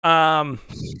Bakula.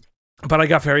 But I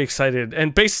got very excited,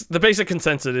 and the basic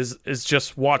consensus is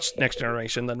just watch Next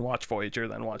Generation, then watch Voyager,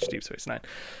 then watch Deep Space Nine.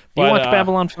 You watch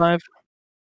Babylon 5?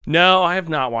 No, I have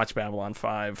not watched Babylon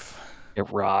 5.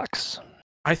 It rocks.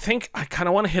 I think I kind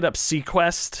of want to hit up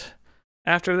Sequest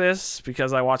after this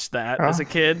because I watched that as a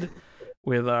kid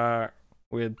with the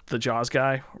Jaws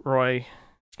guy, Roy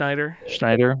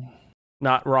Schneider,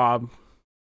 not Rob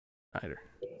Schneider.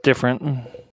 Different.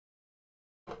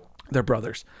 They're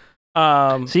brothers.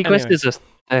 Sequest is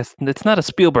It's not a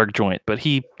Spielberg joint, but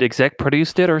he exec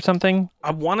produced it or something.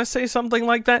 I want to say something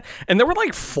like that. And there were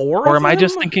like 4 Or of am I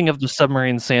just them? thinking of the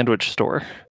submarine sandwich store?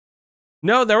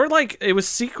 No, there were like, it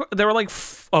was there were like,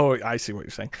 oh, I see what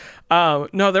you're saying.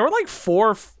 No, there were like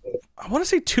 4, I want to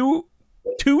say 2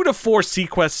 to 4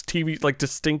 Sequest TV, like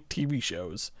distinct TV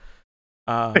shows.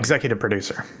 Executive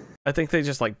producer. I think they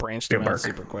just like branched them out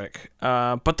Spielberg. super quick.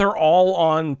 But they're all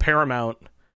on Paramount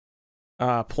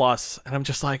Plus, and I'm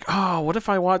just like, oh, what if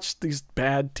I watched these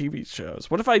bad TV shows?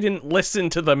 What if I didn't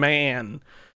listen to the man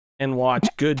and watch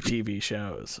good TV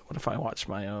shows? What if I watched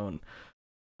my own?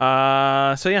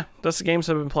 So yeah, that's the games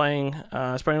I've been playing.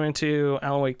 Spider-Man 2,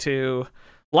 Alan Wake 2,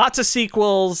 lots of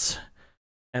sequels,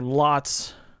 and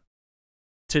lots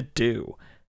to do.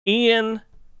 Ian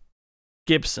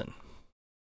Gibson.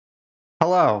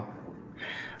 Hello.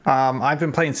 I've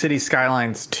been playing City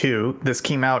Skylines 2. This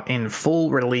came out in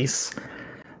full release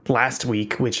last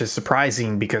week, which is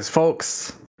surprising because,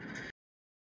 folks,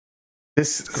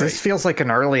 this feels like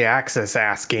an early access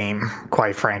ass game,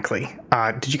 quite frankly.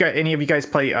 Did you guys, any of you guys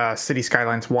play City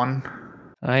Skylines 1?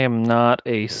 I am not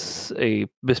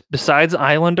besides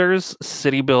Islanders,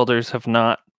 city builders have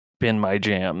not been my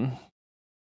jam.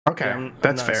 Okay, Yeah, I'm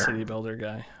that's not fair. A city builder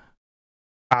guy.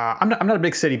 I'm not a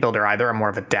big city builder either. I'm more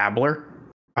of a dabbler.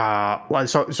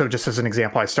 So just as an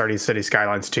example, I started City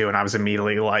Skylines 2 and I was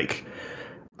immediately like,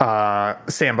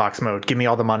 sandbox mode, give me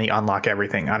all the money, unlock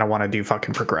everything. I don't want to do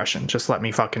fucking progression. Just let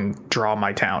me fucking draw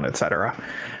my town, etc.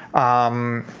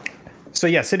 So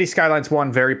yeah, City Skylines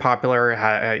 1, very popular.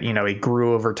 It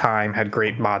grew over time, had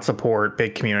great mod support,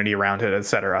 big community around it,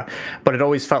 etc. But it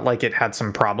always felt like it had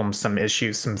some problems, some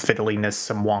issues, some fiddliness,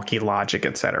 some wonky logic,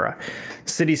 etc.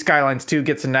 City Skylines 2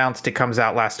 gets announced. It comes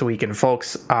out last week, and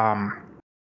folks, I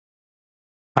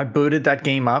booted that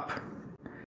game up,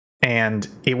 and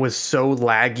it was so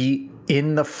laggy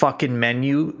in the fucking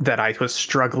menu that I was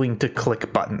struggling to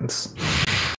click buttons.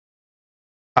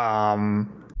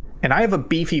 And I have a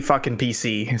beefy fucking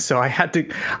PC, so I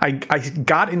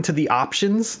got into the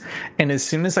options, and as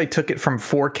soon as I took it from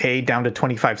 4K down to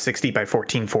 2560 by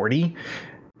 1440,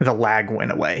 the lag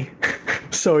went away.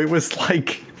 So it was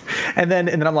like, and then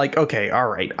I'm like, okay, all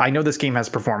right, I know this game has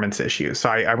performance issues. So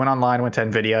I went online, went to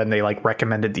NVIDIA, and they like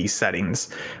recommended these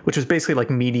settings, which was basically like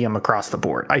medium across the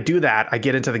board. I do that, I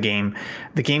get into the game.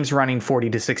 The game's running 40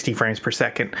 to 60 frames per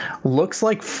second. Looks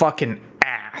like fucking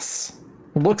ass.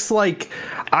 Looks like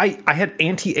I had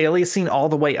anti-aliasing all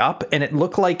the way up, and it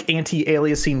looked like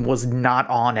anti-aliasing was not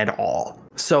on at all.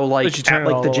 So like at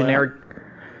like the generic,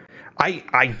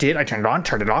 I did. I turned it on,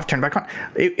 turned it off, turned it back on.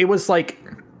 It was like,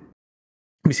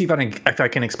 let me see if I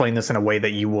can explain this in a way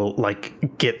that you will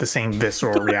like get the same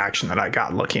visceral reaction that I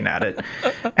got looking at it.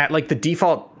 At like the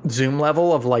default zoom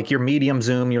level of like your medium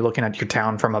zoom, you're looking at your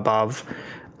town from above.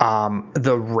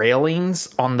 The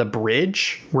railings on the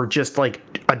bridge were just like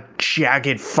a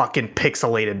jagged fucking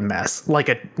pixelated mess, like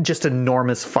a just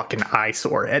enormous fucking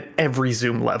eyesore at every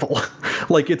zoom level.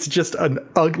 Like it's just an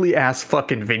ugly ass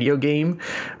fucking video game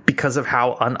because of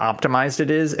how unoptimized it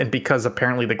is, and because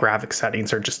apparently the graphic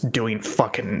settings are just doing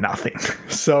fucking nothing.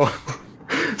 So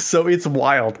it's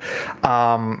wild.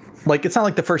 Like it's not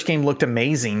like the first game looked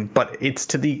amazing, but it's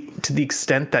to the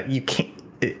extent that you can't.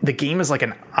 The game is like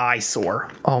an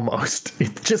eyesore almost.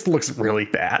 It just looks really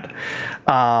bad.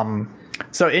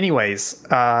 So anyways,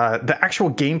 the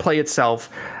actual gameplay itself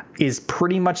is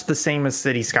pretty much the same as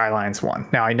City Skylines 1.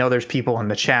 Now, I know there's people in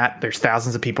the chat. There's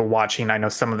thousands of people watching. I know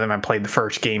some of them have played the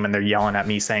first game and they're yelling at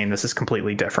me saying this is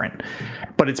completely different.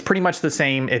 But it's pretty much the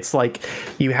same. It's like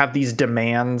you have these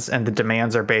demands, and the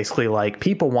demands are basically like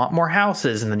people want more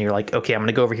houses. And then you're like, okay, I'm going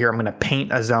to go over here. I'm going to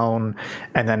paint a zone,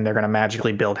 and then they're going to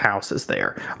magically build houses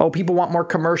there. Oh, people want more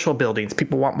commercial buildings.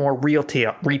 People want more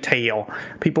retail.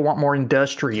 People want more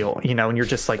industrial, and you're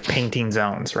just like painting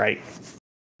zones, right?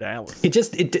 It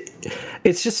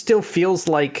just still feels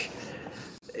like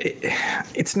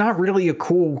it's not really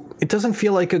it doesn't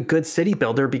feel like a good city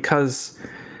builder, because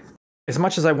as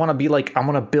much as I want to be like, I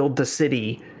want to build the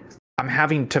city, I'm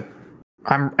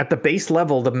at the base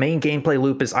level. The main gameplay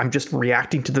loop is I'm just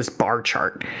reacting to this bar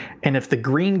chart. And if the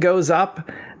green goes up,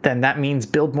 then that means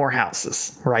build more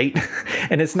houses, right?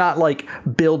 And it's not like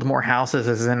build more houses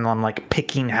as in I'm like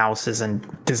picking houses and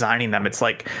designing them. It's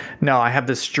like, no, I have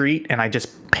this street and I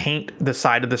just paint the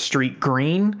side of the street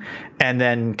green, and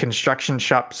then construction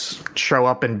shops show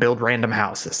up and build random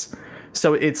houses.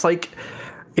 So it's like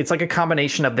a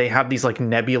combination of, they have these like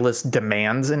nebulous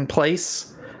demands in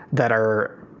place that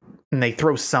are, and they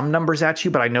throw some numbers at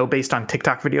you, but I know based on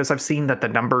TikTok videos I've seen that the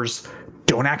numbers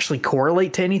don't actually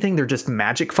correlate to anything. They're just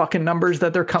magic fucking numbers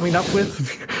that they're coming up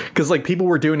with. Because like people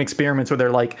were doing experiments where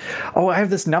they're like, oh, I have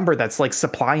this number that's like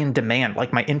supply and demand,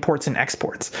 like my imports and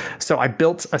exports. So I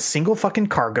built a single fucking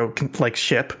cargo like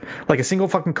ship, like a single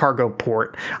fucking cargo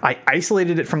port. I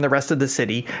isolated it from the rest of the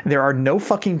city. There are no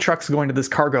fucking trucks going to this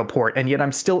cargo port, and yet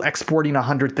I'm still exporting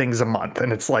 100 things a month.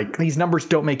 And it's like, these numbers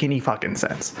don't make any fucking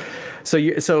sense.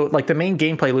 So like the main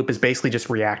gameplay loop is basically just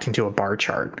reacting to a bar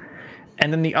chart.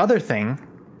 And then the other thing,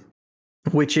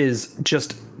 which is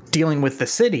just dealing with the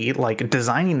city, like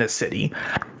designing the city,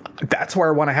 that's where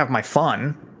I want to have my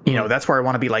fun. You know, that's where I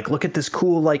want to be like, look at this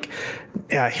cool, like,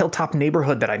 hilltop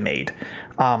neighborhood that I made.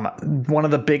 One of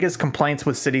the biggest complaints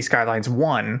with City Skylines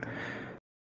 1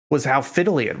 was how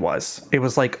fiddly it was. It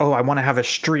was like, oh, I want to have a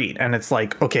street. And it's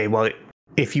like, okay, well,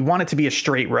 if you want it to be a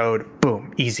straight road,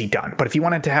 boom, easy done. But if you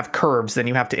want it to have curves, then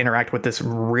you have to interact with this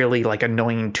really like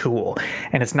annoying tool,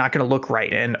 and it's not going to look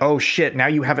right. And oh shit, now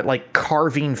you have it like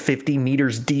carving 50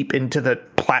 meters deep into the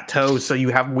plateau, so you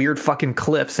have weird fucking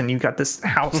cliffs, and you got this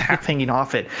house half hanging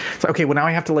off it. So okay, well now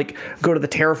I have to like go to the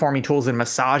terraforming tools and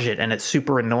massage it, and it's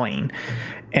super annoying.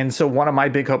 And so one of my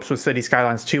big hopes with City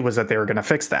Skylines 2 was that they were going to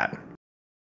fix that.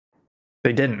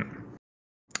 They didn't.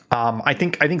 I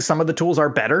think some of the tools are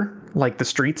better, like the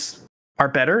streets are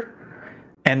better.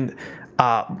 And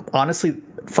honestly,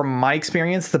 from my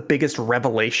experience, the biggest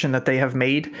revelation that they have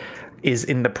made is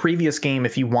in the previous game.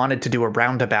 If you wanted to do a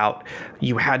roundabout,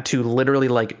 you had to literally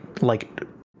like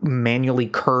manually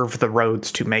curve the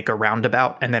roads to make a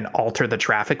roundabout and then alter the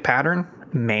traffic pattern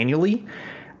manually.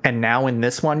 And now in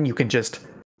this one, you can just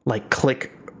like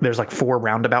click. There's like 4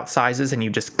 roundabout sizes, and you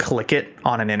just click it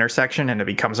on an intersection and it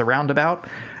becomes a roundabout.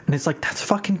 And it's like, that's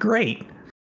fucking great.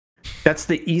 That's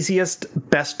the easiest,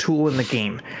 best tool in the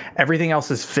game. Everything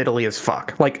else is fiddly as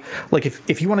fuck. Like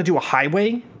if you want to do a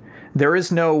highway, there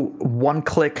is no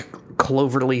one-click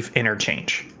cloverleaf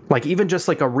interchange. Like even just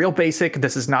like a real basic,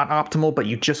 this is not optimal, but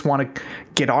you just want to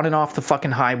get on and off the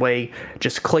fucking highway,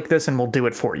 just click this and we'll do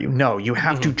it for you. No, you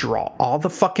have to draw all the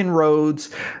fucking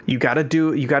roads. You got to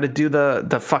do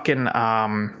the fucking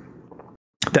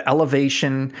the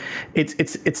elevation.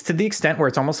 It's to the extent where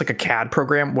it's almost like a CAD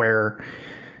program where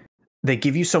they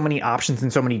give you so many options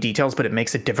and so many details, but it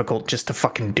makes it difficult just to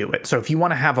fucking do it. So if you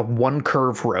want to have a one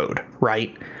curve road,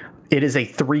 right? It is a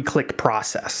 3-click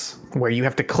process where you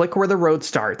have to click where the road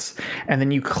starts, and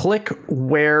then you click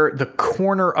where the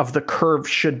corner of the curve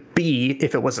should be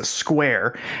if it was a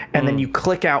square, and then you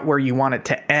click out where you want it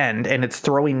to end, and it's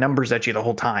throwing numbers at you the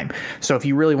whole time. So if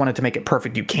you really wanted to make it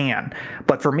perfect, you can.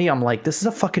 But for me, I'm like, this is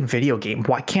a fucking video game.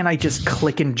 Why can't I just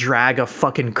click and drag a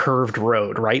fucking curved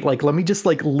road, right? Like, let me just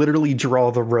like literally draw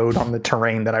the road on the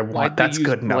terrain that I want. That's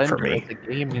good enough for me. The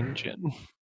game engine.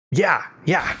 Yeah.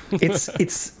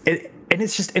 And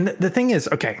it's just, and the thing is,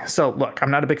 okay, so look, I'm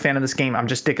not a big fan of this game. I'm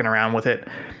just dicking around with it.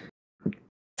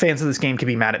 Fans of this game can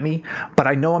be mad at me, but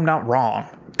I know I'm not wrong,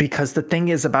 because the thing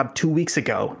is, about 2 weeks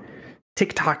ago,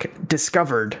 TikTok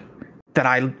discovered that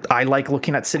I like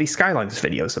looking at City Skylines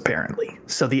videos, apparently.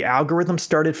 So the algorithm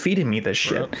started feeding me this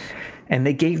shit. And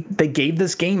they gave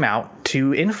this game out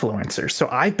to influencers. So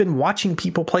I've been watching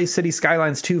people play City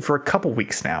Skylines 2 for a couple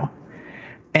weeks now.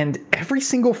 And every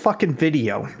single fucking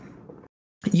video,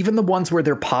 even the ones where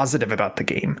they're positive about the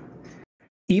game,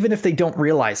 even if they don't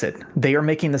realize it, they are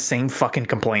making the same fucking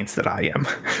complaints that I am.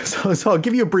 So I'll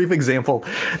give you a brief example.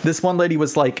 This one lady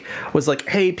was like,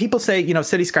 hey, people say, you know,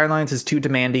 City Skylines is too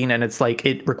demanding and it's like,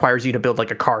 it requires you to build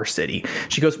like a car city.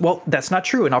 She goes, well, that's not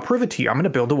true, and I'll prove it to you. I'm going to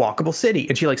build a walkable city.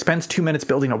 And she like spends 2 minutes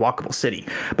building a walkable city.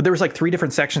 But there was like 3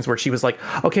 different sections where she was like,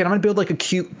 okay, and I'm going to build like a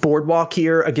cute boardwalk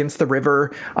here against the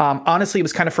river. Honestly, it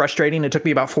was kind of frustrating. It took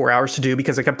me about 4 hours to do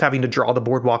because I kept having to draw the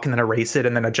boardwalk and then erase it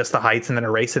and then adjust the heights and then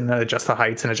erase it and then adjust the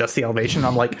heights and adjust the elevation.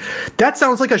 I'm like, that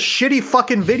sounds like a shitty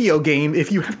fucking video game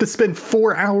if you have to spend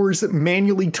 4 hours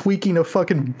manually tweaking a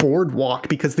fucking boardwalk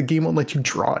because the game won't let you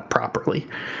draw it properly.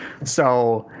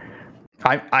 So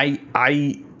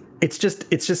it's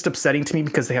just upsetting to me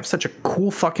because they have such a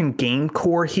cool fucking game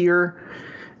core here.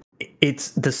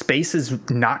 The space is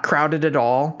not crowded at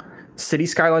all. City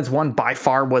Skylines 1 by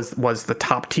far was the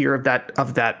top tier of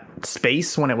that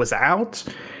space when it was out.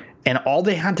 And all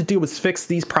they had to do was fix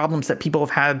these problems that people have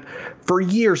had for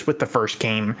years with the first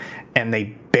game, and they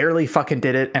barely fucking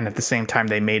did it, and at the same time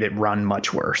they made it run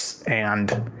much worse.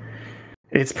 And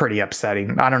it's pretty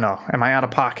upsetting. I don't know. Am I out of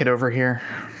pocket over here?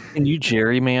 Can you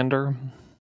gerrymander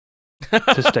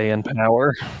to stay in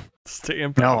power?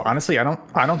 No, honestly, I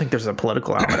don't think there's a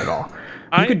political element at all.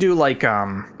 You could do like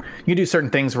you do certain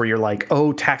things where you're like,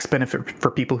 oh, tax benefit for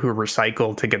people who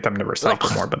recycle to get them to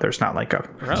recycle more, but there's not like a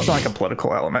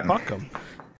political element. Fuck them.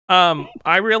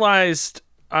 I realized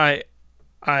I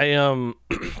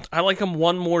like them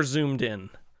one more zoomed in,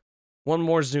 one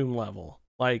more zoom level,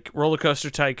 like Roller Coaster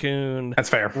Tycoon. That's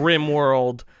fair.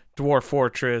 RimWorld, Dwarf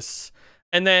Fortress,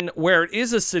 and then where it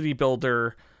is a city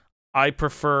builder, I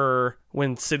prefer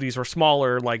when cities were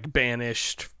smaller, like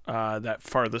Banished, that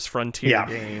Farthest Frontier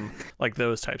game, like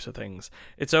those types of things.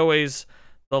 It's always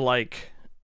the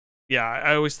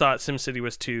I always thought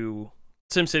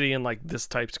SimCity and like this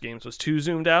types of games was too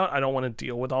zoomed out. I don't want to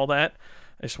deal with all that.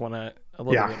 I just want a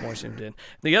little bit more zoomed in.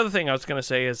 The other thing I was going to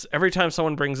say is every time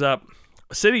someone brings up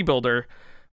a city builder,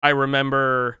 I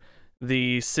remember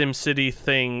the SimCity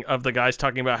thing of the guys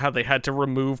talking about how they had to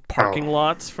remove parking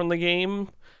lots from the game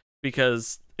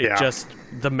because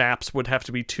the maps would have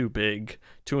to be too big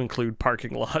to include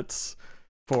parking lots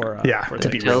for to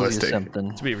be realistic.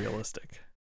 To be realistic.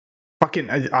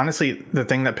 Fucking honestly, the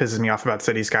thing that pisses me off about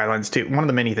City Skylines too, one of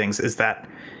the many things, is that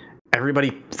everybody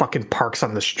fucking parks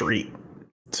on the street.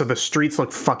 So the streets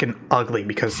look fucking ugly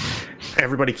because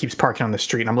everybody keeps parking on the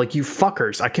street. And I'm like, you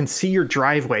fuckers, I can see your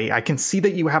driveway. I can see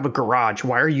that you have a garage.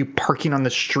 Why are you parking on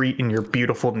the street in your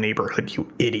beautiful neighborhood,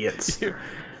 you idiots?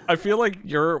 I feel like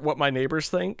you're what my neighbors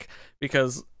think,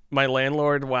 because my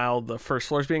landlord, while the first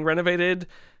floor is being renovated,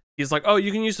 he's like, oh,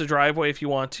 you can use the driveway if you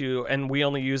want to, and we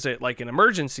only use it like in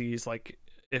emergencies, like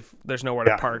if there's nowhere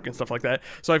to park and stuff like that.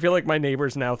 So I feel like my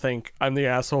neighbors now think I'm the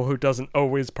asshole who doesn't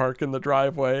always park in the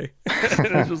driveway. And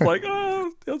it's just like,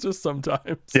 oh, it's just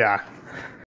sometimes. Yeah.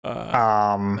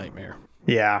 Nightmare.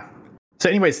 Yeah. So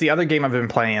anyways, the other game I've been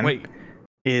playing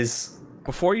is...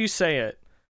 Before you say it,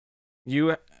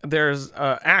 there's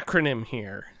an acronym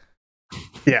here.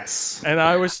 Yes. And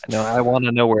I want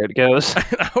to know where it goes.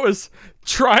 I was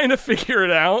trying to figure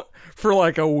it out for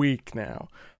like a week now.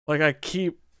 Like I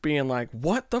keep being like,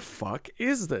 what the fuck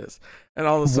is this? And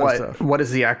all this stuff. What is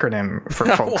the acronym for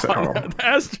folks at home?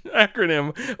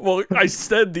 Acronym. Well, I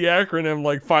said the acronym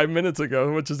like 5 minutes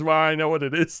ago, which is why I know what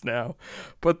it is now.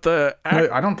 But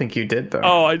I don't think you did though.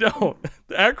 Oh, I don't.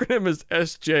 The acronym is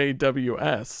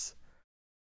SJWS.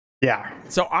 Yeah.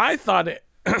 So I thought it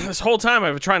this whole time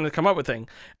I've been trying to come up with a thing.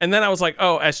 And then I was like,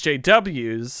 oh,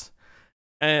 SJWs.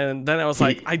 And then I was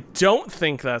like, I don't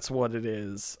think that's what it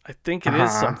is. I think it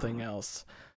is something else.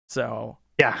 So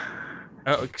yeah.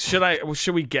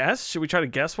 Should we guess? Should we try to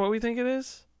guess what we think it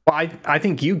is? Well, I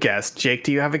think you guessed. Jake,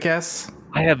 do you have a guess?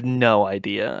 I have no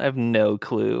idea. I have no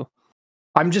clue.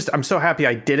 I'm so happy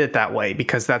I did it that way,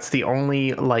 because that's the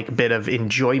only like bit of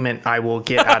enjoyment I will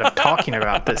get out of talking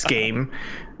about this game,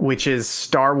 which is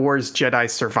Star Wars Jedi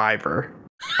Survivor.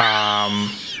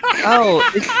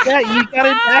 Oh, it's that you got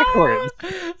it backwards.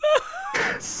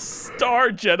 Star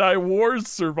Jedi Wars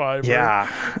Survivor. Yeah.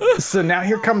 So now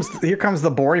here comes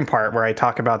the boring part where I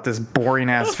talk about this boring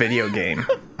ass video game.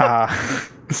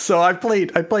 So I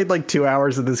played like 2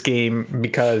 hours of this game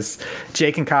because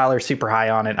Jake and Kyle are super high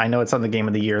on it. I know it's on the Game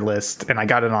of the Year list, and I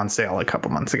got it on sale a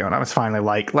couple months ago, and I was finally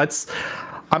like,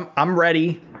 I'm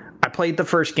ready. I played the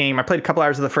first game. I played a couple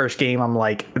hours of the first game. I'm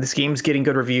like, this game's getting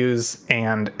good reviews,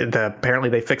 and apparently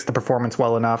they fixed the performance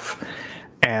well enough.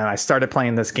 And I started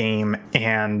playing this game,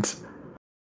 and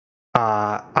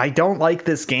I don't like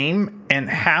this game. And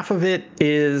half of it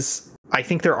is, I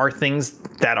think there are things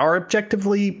that are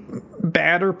objectively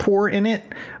bad or poor in it,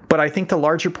 but I think the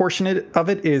larger portion of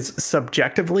it is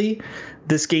subjectively.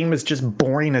 This game is just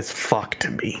boring as fuck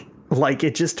to me. Like,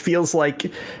 it just feels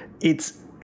like it's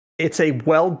a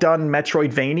well-done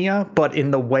Metroidvania, but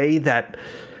in the way that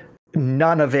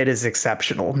none of it is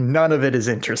exceptional. None of it is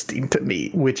interesting to me,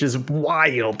 which is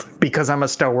wild because I'm a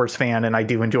Star Wars fan and I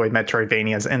do enjoy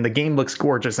Metroidvanias, and the game looks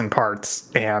gorgeous in parts,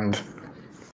 and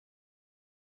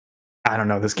I don't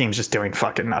know, this game's just doing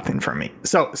fucking nothing for me.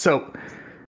 So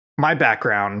my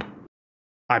background,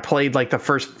 I played like the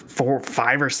first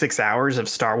 5 or 6 hours of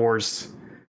Star Wars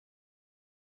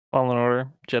Fallen Order,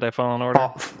 Jedi Fallen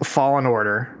Order. Fallen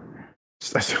Order.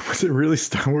 Was it really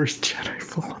Star Wars Jedi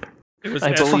Fallen Order? It was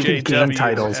fucking game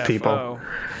titles, people.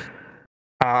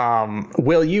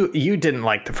 Will, you didn't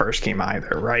like the first game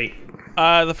either, right?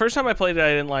 The first time I played it, I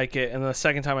didn't like it, and the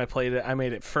second time I played it, I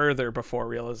made it further before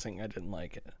realizing I didn't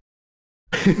like it.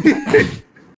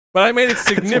 But I made it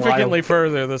significantly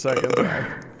further the second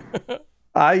time.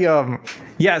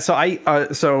 So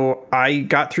I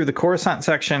got through the Coruscant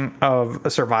section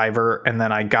of Survivor, and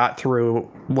then I got through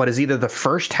what is either the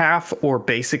first half or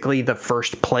basically the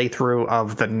first playthrough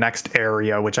of the next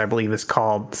area, which I believe is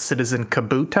called Citizen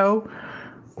Kabuto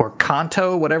or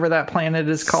Kanto, whatever that planet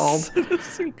is called.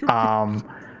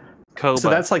 Koba. So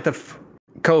that's like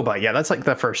Koba. Yeah, that's like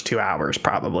the first 2 hours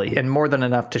probably, and more than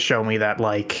enough to show me that,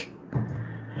 like,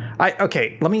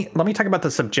 Okay, let me talk about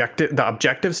the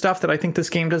objective stuff that I think this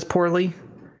game does poorly,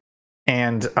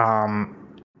 and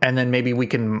then maybe we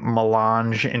can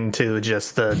melange into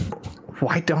just the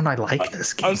why don't I like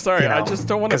this game? I'm sorry, I just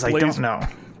don't want to I don't know.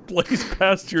 Blaze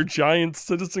past your giant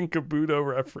Citizen Kabuto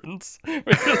reference.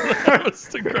 That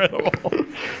was incredible.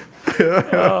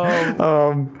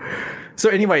 So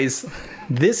anyways,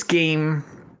 this game's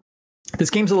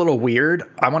a little weird.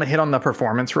 I want to hit on the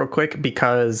performance real quick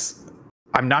because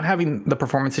I'm not having the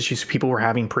performance issues people were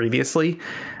having previously,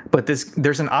 but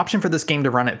there's an option for this game to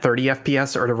run at 30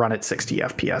 FPS or to run at 60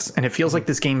 FPS, and it feels like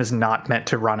this game is not meant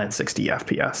to run at 60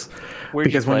 FPS.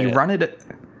 Because when you run it at,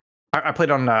 I played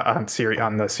on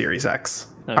the Series X.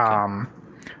 Okay.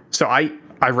 So I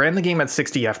ran the game at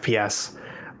 60 FPS,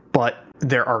 but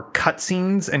there are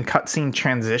cutscenes and cutscene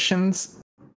transitions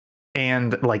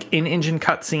and like in-engine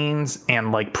cutscenes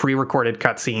and like pre-recorded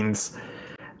cutscenes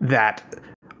that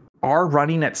are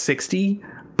running at 60,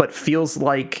 but feels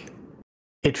like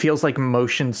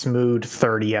motion smooth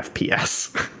 30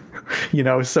 FPS. You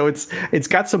know, so it's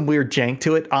got some weird jank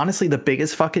to it. Honestly, the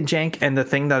biggest fucking jank, and the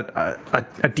thing that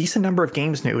a decent number of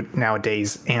games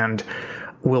nowadays and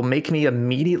will make me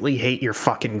immediately hate your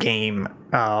fucking game,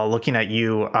 looking at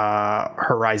you,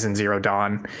 Horizon Zero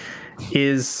Dawn,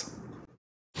 is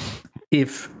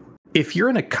if you're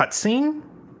in a cutscene,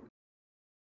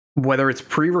 whether it's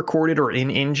pre-recorded or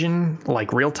in-engine,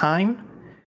 like real time,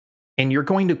 and you're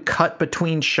going to cut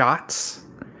between shots,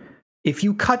 if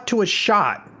you cut to a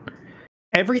shot,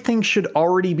 everything should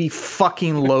already be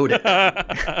fucking loaded.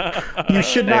 You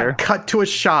should not cut to a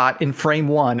shot in frame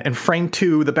 1, and frame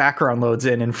 2 the background loads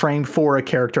in, and frame 4 a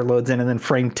character loads in, and then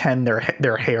frame 10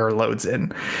 their hair loads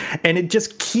in. And it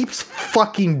just keeps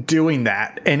fucking doing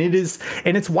that. And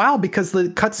it's wild because the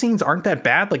cutscenes aren't that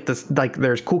bad. Like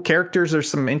there's cool characters, there's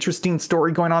some interesting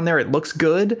story going on there. It looks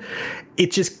good.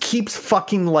 It just keeps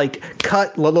fucking like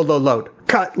cut, load.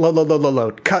 Cut,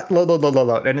 load, cut,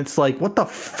 load. And it's like, what the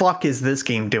fuck is this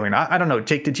game doing? I don't know.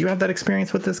 Jake, did you have that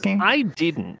experience with this game? I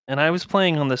didn't. And I was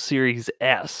playing on the Series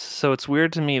S. So it's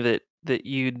weird to me that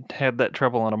you'd had that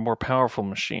trouble on a more powerful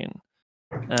machine.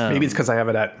 Maybe it's because I have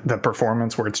it at the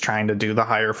performance where it's trying to do the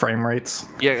higher frame rates.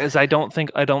 Yeah, because I don't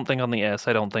think on the S,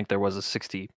 I don't think there was a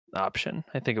 60 option.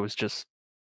 I think it was just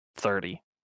 30.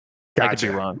 Gotcha. I could be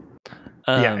wrong.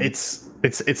 Yeah, it's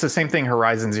the same thing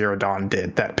Horizon Zero Dawn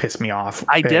did that pissed me off.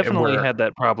 I definitely had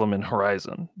that problem in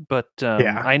Horizon, but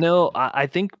I know I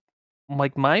think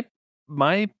like my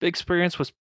experience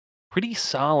was pretty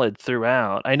solid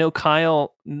throughout. I know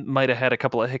Kyle might have had a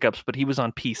couple of hiccups, but he was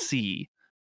on PC.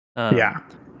 Yeah,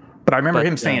 but I remember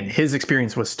him saying his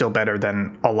experience was still better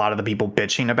than a lot of the people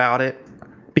bitching about it,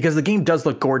 because the game does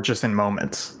look gorgeous in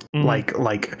moments. Mm-hmm.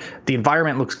 Like the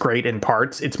environment looks great in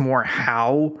parts. It's more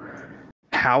how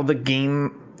the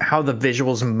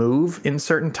visuals move in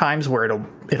certain times where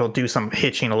it'll do some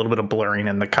hitching, a little bit of blurring,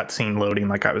 and the cutscene loading,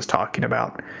 like I was talking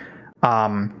about.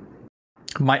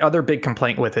 My other big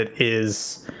complaint with it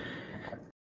is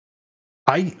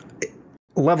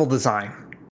level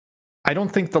design. I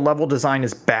don't think the level design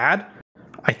is bad.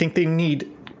 I think they need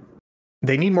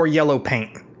more yellow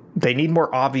paint. They need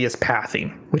more obvious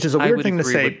pathing, which is a weird thing to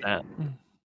say.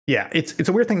 Yeah, it's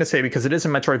a weird thing to say because it is a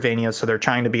Metroidvania, so they're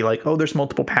trying to be like, oh, there's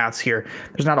multiple paths here.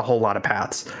 There's not a whole lot of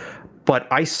paths. But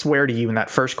I swear to you, in that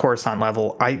first Coruscant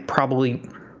level, I probably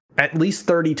at least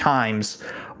 30 times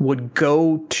would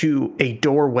go to a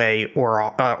doorway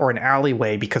or an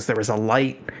alleyway because there was a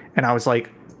light, and I was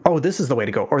like, oh, this is the way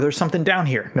to go. Or there's something down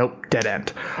here. Nope, dead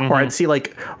end. Mm-hmm. Or I'd see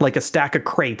like a stack of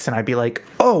crates, and I'd be like,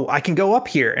 oh, I can go up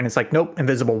here. And it's like, nope,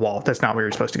 invisible wall. That's not where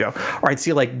you're supposed to go. Or I'd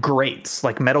see like grates,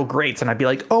 like metal grates, and I'd be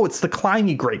like, oh, it's the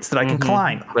climby grates that I can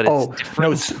climb. But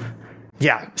no,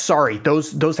 yeah, sorry.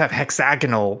 Those have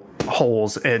hexagonal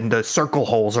holes, and the circle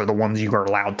holes are the ones you are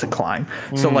allowed to climb.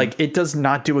 So like, it does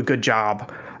not do a good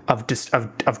job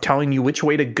of telling you which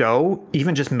way to go,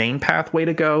 even just main pathway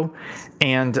to go,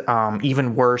 and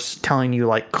even worse, telling you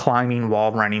like climbing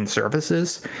wall running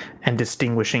surfaces and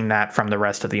distinguishing that from the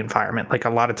rest of the environment. Like a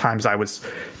lot of times I was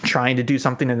trying to do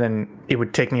something, and then it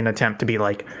would take me an attempt to be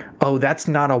like, oh, that's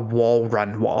not a wall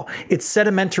run wall. It's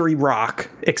sedimentary rock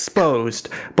exposed,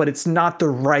 but it's not the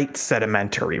right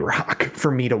sedimentary rock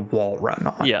for me to wall run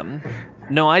on. Yeah.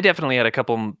 No, I definitely had a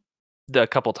couple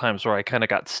times where I kind of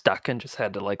got stuck and just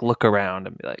had to like look around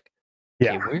and be like,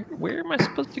 okay, where am I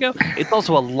supposed to go? It's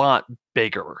also a lot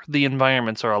bigger. The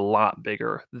environments are a lot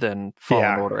bigger than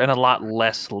Fallen Order and a lot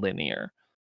less linear.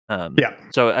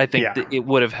 So I think it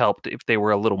would have helped if they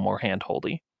were a little more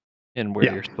handholdy in where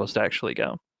you're supposed to actually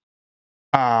go.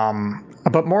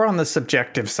 But more on the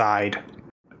subjective side,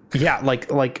 yeah,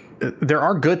 like there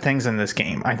are good things in this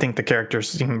game. I think the characters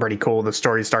seem pretty cool. The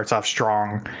story starts off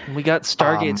strong. We got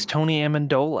Stargate's Tony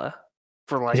Amendola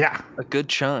for like a good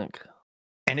chunk.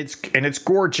 And it's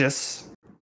gorgeous,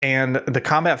 and the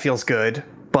combat feels good,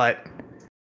 but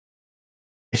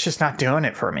it's just not doing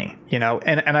it for me, you know?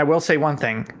 And I will say one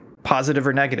thing, positive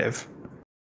or negative,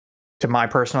 to my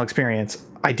personal experience,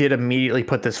 I did immediately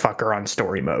put this fucker on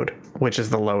story mode, which is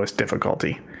the lowest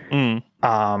difficulty.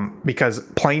 Because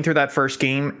playing through that first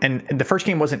game, and the first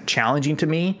game wasn't challenging to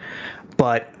me,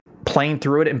 but playing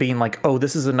through it and being like, oh,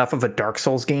 this is enough of a Dark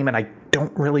Souls game, and I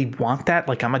don't really want that.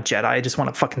 Like, I'm a Jedi, I just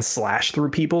want to fucking slash through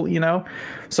people, you know?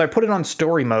 So I put it on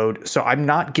story mode, so I'm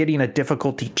not getting a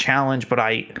difficulty challenge, but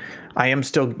I am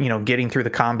still, you know, getting through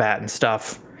the combat and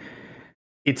stuff.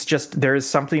 It's just, there is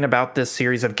something about this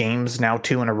series of games, now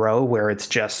 2 in a row, where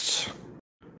it's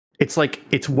like,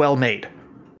 it's well made,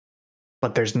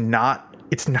 but it's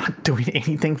not doing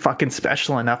anything fucking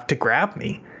special enough to grab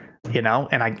me. You know,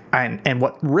 and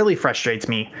what really frustrates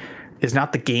me is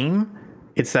not the game.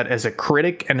 It's that as a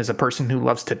critic and as a person who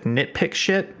loves to nitpick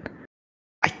shit,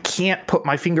 I can't put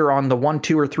my finger on the 1,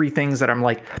 2, or 3 things that I'm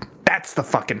like, that's the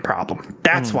fucking problem.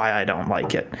 That's why I don't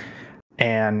like it.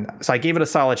 And so I gave it a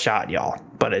solid shot, y'all.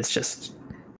 But it's just,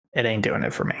 it ain't doing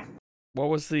it for me. What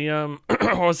was the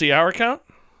what was the hour count?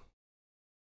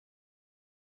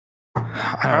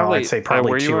 I don't know, I'd say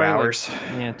probably 2 hours.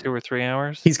 Like, 2 or 3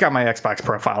 hours. He's got my Xbox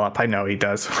profile up. I know he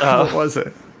does. What was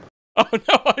it? Oh,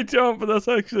 no, I don't, but that's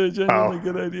actually a genuinely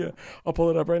good idea. I'll pull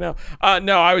it up right now.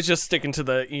 No, I was just sticking to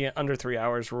the under 3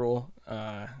 hours rule.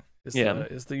 Is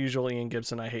the usual Ian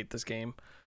Gibson, I hate this game.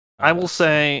 I will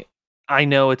say, I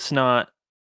know this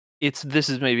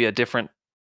is maybe a different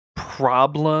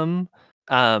problem,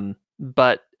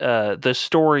 but the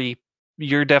story,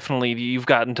 you've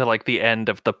gotten to like the end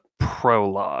of the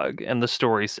prologue and the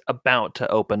story's about to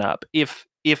open up, if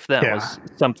that was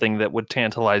something that would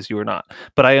tantalize you or not.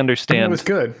 But I understand, it was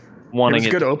good. Wanting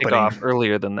it to kick off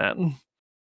earlier than that.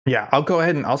 Yeah, I'll go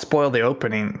ahead and I'll spoil the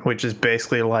opening, which is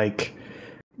basically like,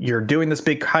 you're doing this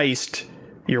big heist,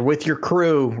 you're with your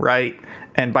crew, right?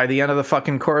 And by the end of the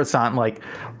fucking Coruscant, like,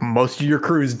 most of your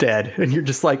crew's dead. And you're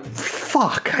just like,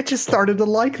 fuck, I just started to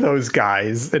like those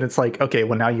guys. And it's like, okay,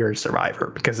 well, now you're a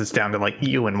survivor because it's down to like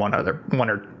you and one other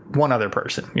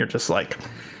person. You're just like,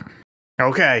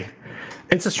 okay.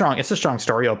 It's a strong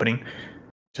story opening.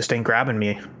 Just ain't grabbing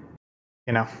me,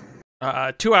 you know?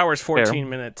 2 hours, 14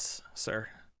 minutes, sir.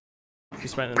 You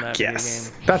spent in that video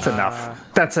game. That's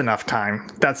enough. That's enough time.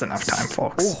 That's enough time,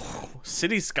 folks. Ooh,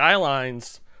 City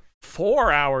Skylines,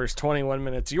 4 hours, 21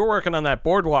 minutes. You were working on that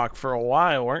boardwalk for a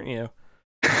while, weren't you?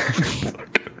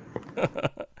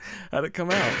 How'd it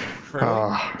come out?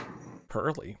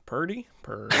 Purdy?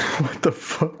 What the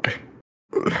fuck?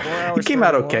 It came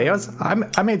out okay.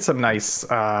 I made some nice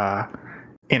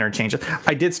interchanges.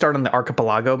 I did start on the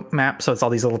archipelago map, so it's all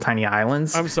these little tiny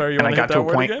islands. I'm sorry, you want to hit that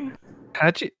word again?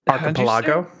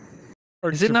 Archipelago?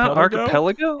 Is it not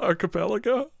archipelago?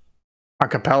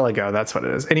 Archipelago, that's what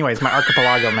it is. Anyways, my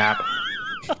archipelago map.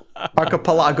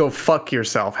 Archipelago, fuck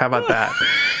yourself. How about that?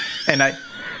 And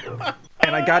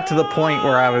I got to the point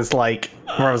where I was like,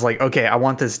 okay, I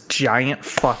want this giant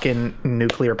fucking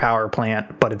nuclear power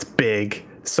plant, but it's big.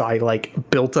 So I like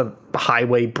built a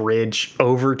highway bridge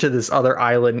over to this other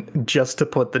island just to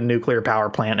put the nuclear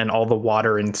power plant and all the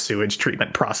water and sewage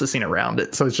treatment processing around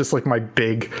it. So it's just like my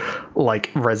big like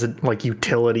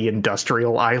utility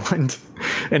industrial island,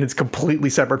 and it's completely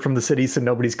separate from the city, so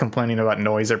nobody's complaining about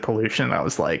noise or pollution. I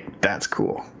was like, that's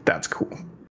cool. That's cool.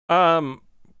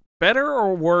 Better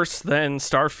or worse than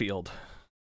Starfield?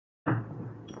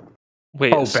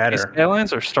 Wait, better. Space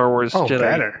Airlines or Star Wars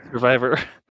Jedi Survivor?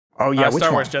 Oh yeah, which Star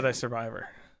one? Wars Jedi Survivor.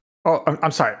 Oh, I'm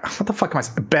sorry. What the fuck am I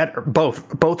saying? Better.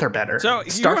 Both are better. So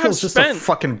Starfield's just a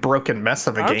fucking broken mess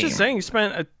of a game. I'm just saying, you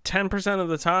spent 10% of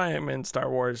the time in Star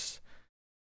Wars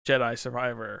Jedi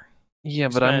Survivor. Yeah,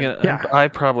 but I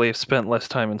probably have spent less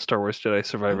time in Star Wars Jedi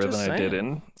Survivor than I did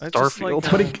in Starfield.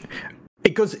 But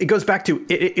it goes back to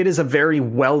it is a very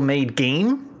well made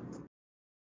game.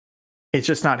 It's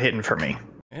just not hitting for me.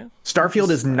 Yeah. Starfield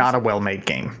is not a well made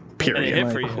game. Period. It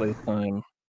hit for you.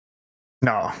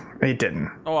 No, it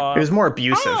didn't. It was more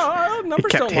abusive. It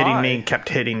kept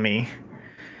hitting me.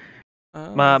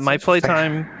 My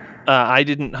playtime, I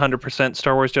didn't 100%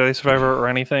 Star Wars Jedi Survivor or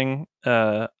anything.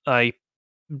 I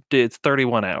did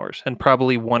 31 hours, and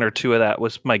probably 1 or 2 of that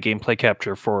was my gameplay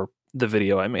capture for the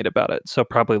video I made about it. So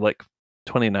probably like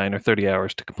 29 or 30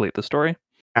 hours to complete the story.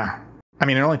 Yeah. I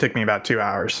mean, it only took me about 2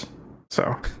 hours.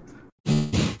 So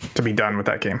to be done with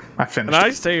that game, I finished. And I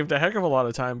saved a heck of a lot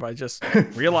of time by just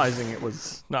realizing it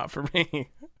was not for me.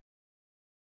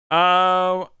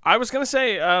 I was gonna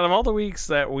say, out of all the weeks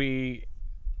that we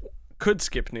could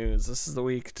skip news, this is the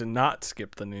week to not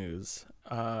skip the news.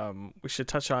 We should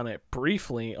touch on it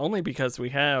briefly, only because we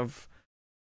have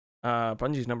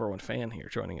Bungie's #1 fan here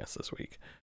joining us this week.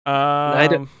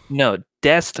 No,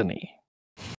 Destiny.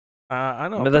 I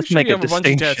know. Let's Sure make you a have a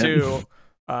Bungie distinction.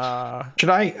 tattoo. Should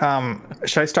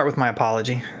I start with my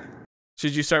apology?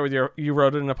 Should you start with you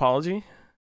wrote an apology?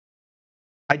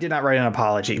 I did not write an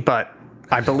apology, but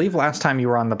I believe last time you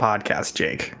were on the podcast,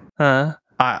 Jake,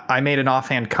 I made an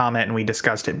offhand comment and we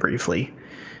discussed it briefly.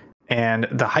 And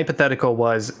the hypothetical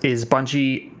was, is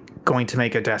Bungie going to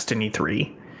make a Destiny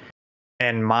 3?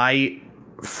 And my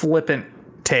flippant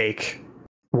take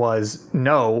was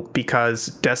no, because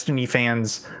Destiny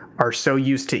fans are so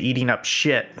used to eating up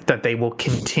shit that they will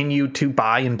continue to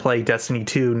buy and play Destiny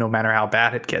 2 no matter how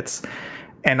bad it gets.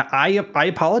 And I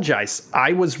apologize.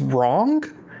 I was wrong,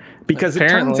 because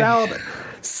Apparently.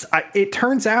 it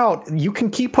turns out you can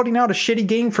keep putting out a shitty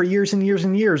game for years and years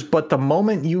and years, but the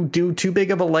moment you do too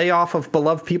big of a layoff of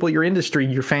beloved people in your industry,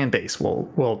 your fan base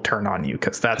will turn on you,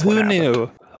 because that's what happened. Who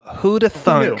knew? Who'd have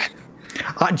thunk?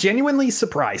 Genuinely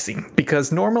surprising,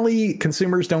 because normally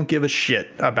consumers don't give a shit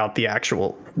about the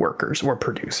actual workers or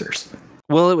producers.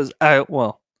 Well, it was. I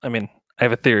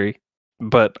have a theory,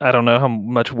 but I don't know how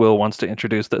much Will wants to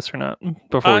introduce this or not.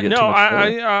 Before we get too much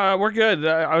further. We're good.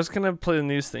 I was gonna play the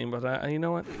news theme, but you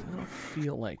know what? I don't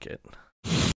feel like it.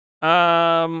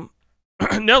 No,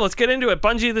 let's get into it.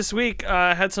 Bungie this week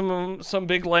had some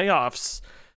big layoffs.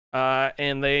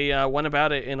 And they went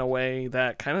about it in a way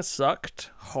that kind of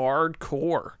sucked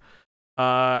hardcore.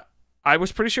 I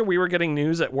was pretty sure we were getting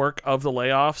news at work of the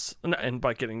layoffs, and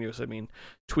by getting news, I mean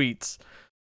tweets,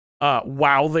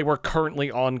 while they were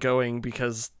currently ongoing,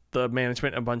 because the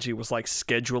management of Bungie was like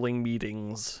scheduling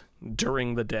meetings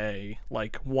during the day,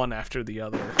 like one after the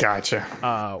other. Gotcha.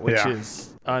 Which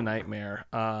is a nightmare.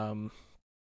 I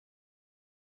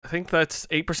think that's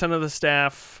 8% of the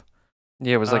staff.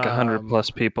 Yeah, it was like 100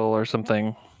 plus people or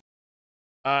something.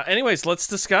 Anyways, let's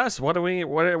discuss. Where do you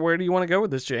want to go with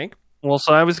this, Jake? Well,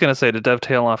 so I was going to say, to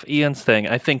dovetail off Ian's thing,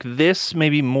 I think this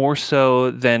maybe more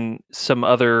so than some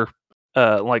other,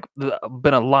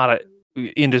 been a lot of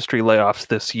industry layoffs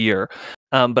this year.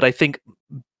 But I think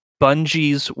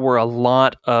Bungie's were a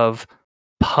lot of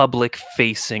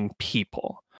public-facing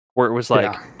people, where it was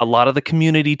like a lot of the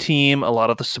community team, a lot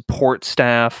of the support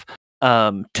staff,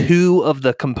 2 of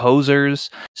the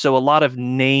composers, so a lot of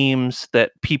names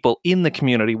that people in the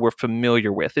community were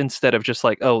familiar with, instead of just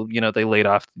like, oh, they laid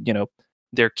off,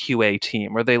 their QA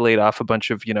team, or they laid off a bunch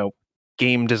of,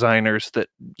 game designers that,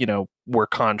 were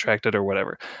contracted or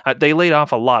whatever. They laid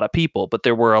off a lot of people, but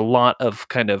there were a lot of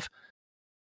kind of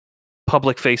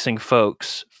public facing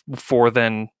folks for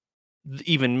then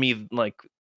even me,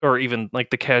 or even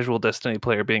like the casual Destiny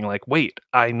player being like, wait,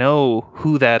 I know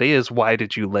who that is. Why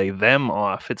did you lay them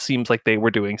off? It seems like they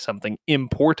were doing something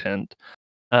important.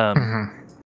 But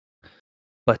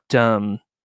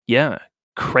yeah,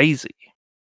 crazy.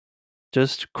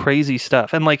 Just crazy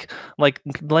stuff. And like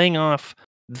laying off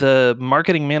the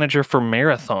marketing manager for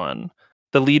Marathon,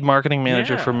 the lead marketing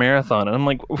manager for Marathon. And I'm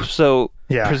like, so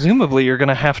presumably you're going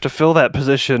to have to fill that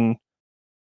position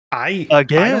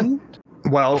again.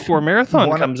 Well, before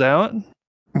Marathon comes out.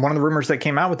 One of the rumors that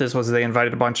came out with this was they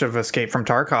invited a bunch of Escape from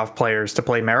Tarkov players to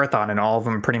play Marathon, and all of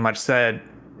them pretty much said,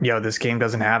 yo, this game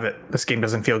doesn't have it. This game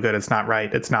doesn't feel good. It's not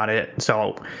right. It's not it.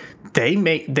 So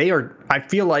they are, I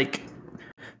feel like,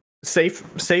 safe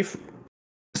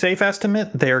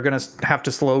estimate, they are going to have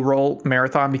to slow roll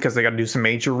Marathon because they got to do some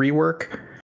major rework.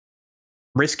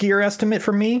 Riskier estimate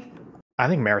for me, I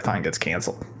think Marathon gets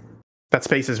canceled. That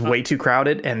space is way too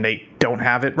crowded, and they don't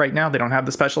have it right now. They don't have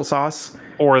the special sauce.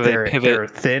 Or they're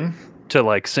thin to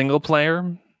like single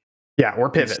player. Yeah, or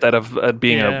pivot instead of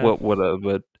being what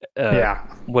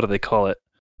do they call it?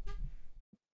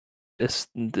 It's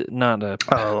not a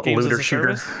looter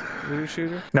shooter. Looter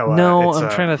shooter. No, I'm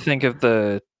trying to think of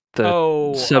the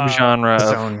subgenre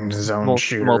of zone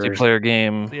shooter multiplayer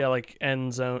game. Yeah, like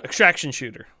end zone extraction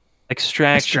shooter.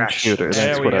 Extraction shooter.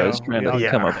 That's what I was trying to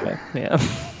come up with.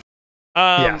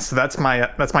 Yeah. So that's my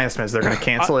estimate. Is they're going to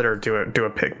cancel it or do a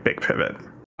big pivot.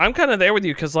 I'm kind of there with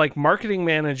you, because like marketing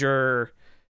manager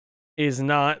is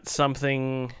not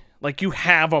something like you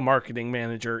have a marketing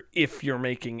manager if you're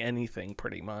making anything,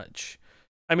 pretty much.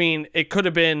 I mean, it could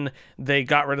have been they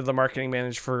got rid of the marketing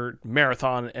manager for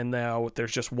Marathon and now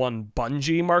there's just one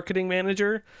Bungie marketing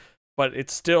manager, but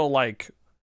it's still like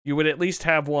you would at least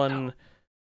have one.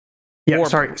 Yeah,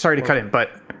 sorry to cut in,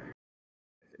 but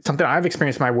something I've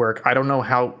experienced in my work, I don't know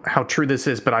how true this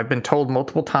is, but I've been told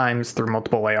multiple times through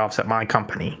multiple layoffs at my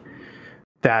company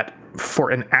that for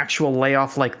an actual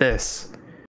layoff like this,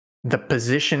 the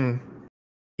position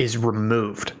is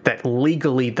removed, that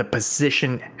legally the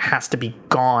position has to be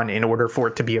gone in order for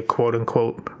it to be a quote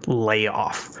unquote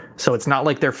layoff. So it's not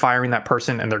like they're firing that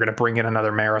person and they're going to bring in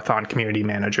another marathon community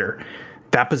manager.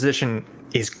 That position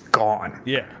is gone.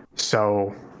 Yeah.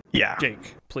 So, yeah.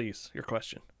 Jake, please, your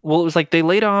question. Well, it was like they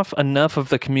laid off enough of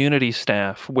the community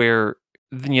staff where,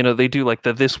 you know, they do like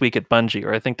the This Week at Bungie,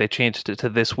 or I think they changed it to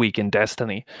This Week in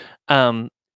Destiny,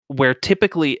 where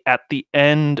typically at the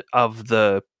end of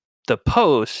the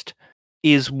post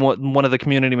is one of the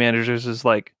community managers is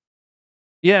like,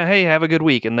 yeah, hey, have a good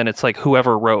week. And then it's like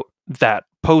whoever wrote that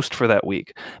post for that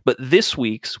week. But this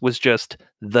week's was just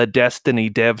the Destiny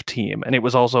dev team. And it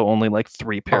was also only like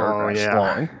 3 paragraphs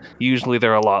long. Usually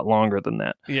they're a lot longer than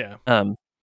that. Yeah.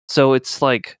 So it's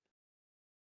like,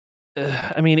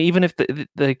 I mean, even if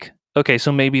okay,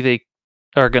 so maybe they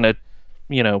are going to,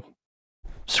 you know,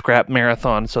 scrap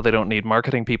Marathon so they don't need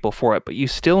marketing people for it. But you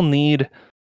still need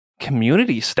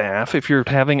community staff if you're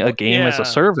having a game as a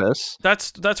service.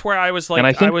 That's where I was like, and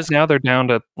I think now they're down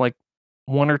to like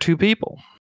 1 or 2 people.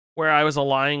 Where I was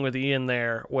aligning with Ian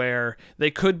there, where they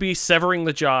could be severing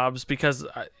the jobs because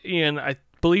Ian, I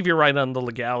believe you're right on the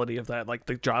legality of that. Like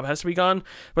the job has to be gone,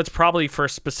 but it's probably for a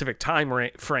specific time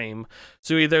frame.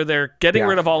 So either they're getting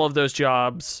rid of all of those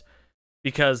jobs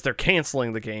because they're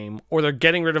canceling the game, or they're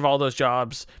getting rid of all those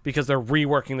jobs because they're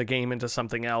reworking the game into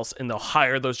something else, and they'll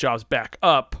hire those jobs back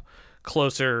up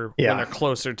closer when they're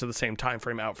closer to the same time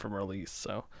frame out from release.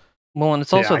 So, well, and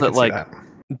it's also that like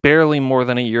barely more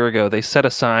than a year ago they set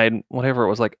aside whatever it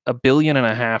was, like $1.5 billion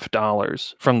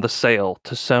from the sale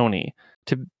to Sony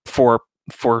for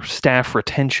staff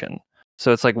retention.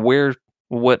 So it's like where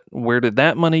did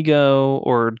that money go,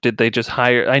 or did they just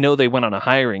hire? I know they went on a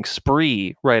hiring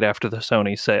spree right after the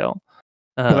Sony sale.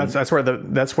 Well,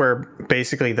 that's where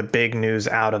basically the big news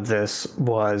out of this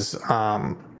was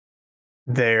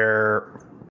their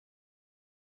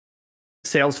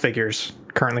sales figures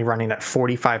currently running at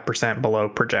 45% below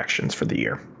projections for the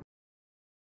year.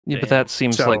 Yeah, but that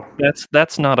seems like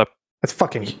that's not a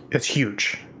it's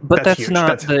huge. But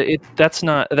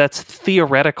that's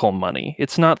theoretical money.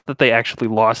 It's not that they actually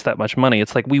lost that much money.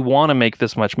 It's like we want to make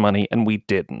this much money and we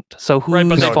didn't. So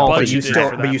whose fault is it?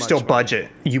 But you still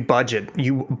budget. You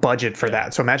budget for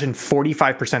that. So imagine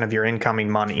 45% of your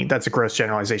incoming money. That's a gross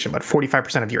generalization, but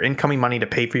 45% of your incoming money to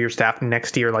pay for your staff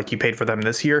next year, like you paid for them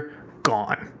this year,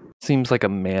 gone. Seems like a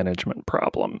management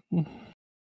problem.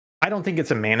 I don't think it's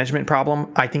a management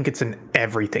problem. I think it's an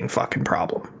everything fucking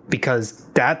problem, because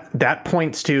that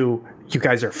points to you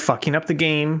guys are fucking up the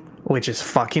game, which is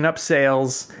fucking up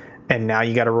sales, and now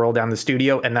you got to roll down the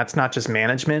studio. And that's not just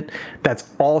management. That's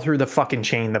all through the fucking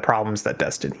chain. The problems that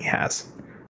Destiny has.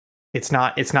 It's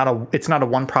not a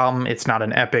one problem. It's not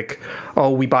an epic, oh,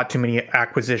 we bought too many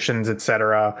acquisitions,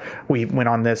 etc. We went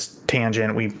on this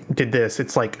tangent. We did this.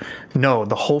 It's like, no,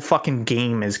 the whole fucking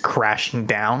game is crashing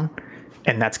down.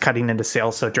 And that's cutting into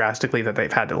sales so drastically that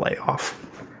they've had to lay off.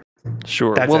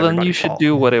 Sure. Well, then you should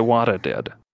do what Iwata did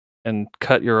and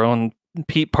cut your own.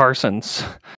 Pete Parsons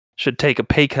should take a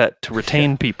pay cut to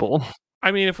retain people.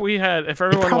 I mean, if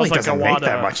everyone was like Iwata, make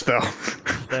that much though,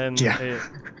 then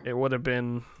it would have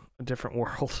been a different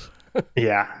world.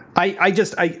 Yeah. I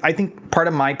think part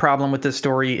of my problem with this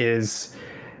story is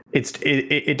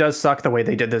it does suck the way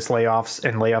they did this layoffs,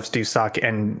 and layoffs do suck,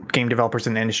 and game developers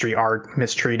in the industry are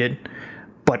mistreated.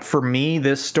 But for me,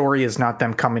 this story is not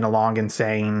them coming along and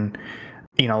saying,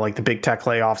 you know, like the big tech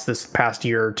layoffs this past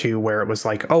year or two, where it was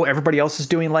like, oh, everybody else is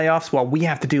doing layoffs, well, we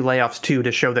have to do layoffs too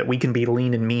to show that we can be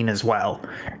lean and mean as well,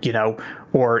 you know,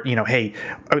 or, you know, hey,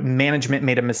 management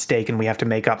made a mistake and we have to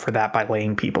make up for that by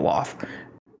laying people off.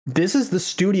 This is the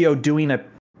studio doing a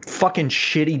fucking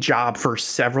shitty job for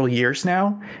several years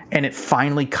now, and it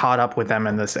finally caught up with them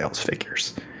in the sales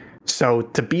figures. So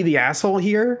to be the asshole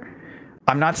here,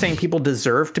 I'm not saying people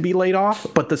deserve to be laid off,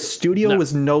 but the studio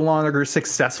was no longer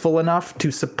successful enough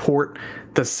to support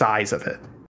the size of it.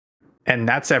 And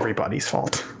that's everybody's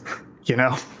fault. You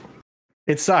know?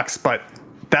 It sucks, but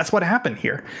that's what happened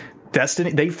here.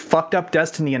 They fucked up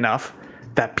Destiny enough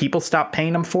that people stopped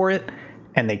paying them for it,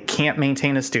 and they can't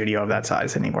maintain a studio of that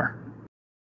size anymore.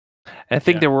 I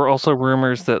think there were also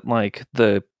rumors that like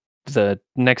the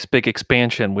next big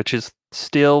expansion, which is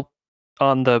still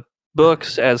on the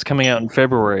books as coming out in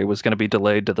February, was going to be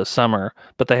delayed to the summer,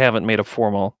 but they haven't made a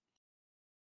formal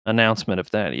announcement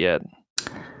of that yet.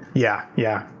 Yeah.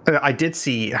 I did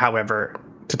see, however,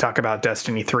 to talk about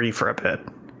Destiny 3 for a bit.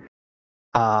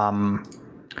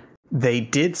 They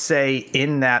did say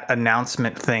in that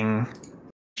announcement thing,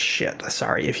 shit,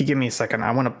 sorry, if you give me a second,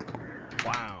 I want to...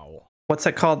 Wow. what's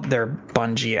that called? Their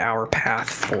Bungie Our Path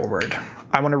Forward.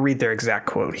 I want to read their exact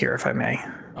quote here, if I may.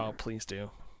 Oh, please do.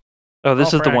 Oh,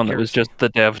 this All is for the one that was accuracy. just the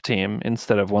dev team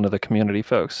instead of one of the community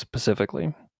folks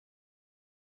specifically.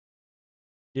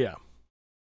 Yeah.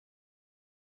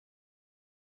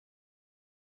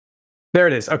 There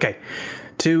it is. Okay.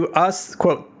 To us,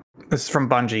 quote, this is from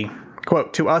Bungie.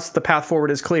 Quote, to us, the path forward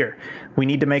is clear. We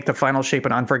need to make the final shape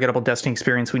an unforgettable Destiny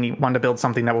experience. We want to build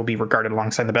something that will be regarded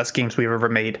alongside the best games we've ever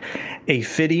made. A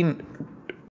fitting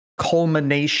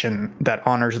culmination that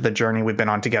honors the journey we've been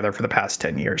on together for the past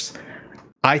 10 years.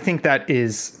 I think that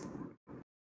is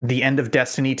the end of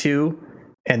Destiny 2,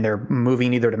 and they're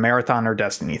moving either to Marathon or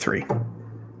Destiny 3.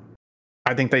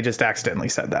 I think they just accidentally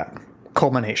said that.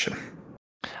 Culmination.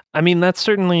 I mean, that's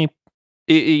certainly...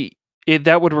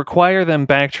 that would require them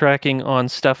backtracking on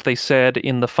stuff they said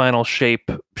in the Final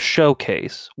Shape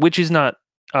showcase, which is not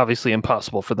obviously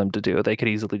impossible for them to do. They could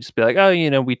easily just be like, oh,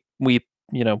 we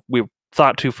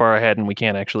thought too far ahead and we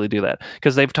can't actually do that.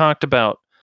 Because they've talked about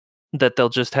that they'll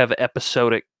just have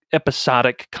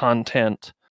episodic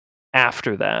content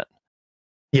after that.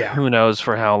 Yeah. Who knows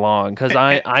for how long? Because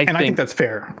I think that's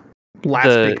fair.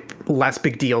 Last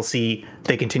big DLC,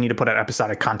 they continue to put out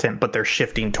episodic content, but they're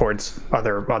shifting towards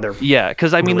other. Yeah,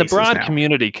 because I mean, the broad now.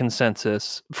 community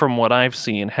consensus, from what I've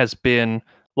seen, has been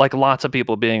like lots of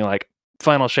people being like,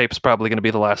 Final Shape's probably going to be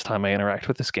the last time I interact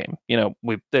with this game.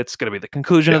 It's going to be the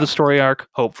conclusion of the story arc,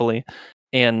 hopefully,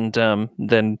 and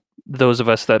then those of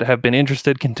us that have been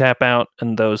interested can tap out,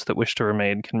 and those that wish to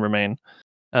remain can remain.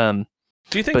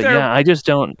 Do you think I just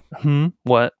don't...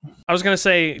 What? I was going to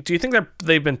say, do you think that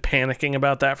they've been panicking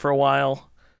about that for a while?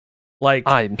 Like,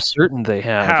 I'm certain they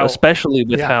have, especially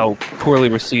with how poorly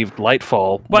received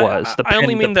Lightfall was. I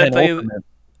only mean that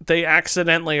they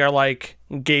accidentally are like,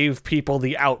 gave people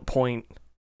the out point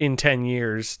in 10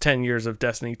 years of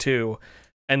Destiny 2,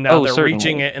 and now they're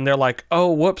reaching it, and they're like,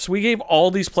 oh, whoops, we gave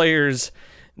all these players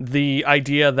the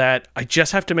idea that I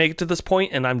just have to make it to this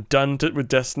point and I'm done with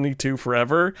Destiny 2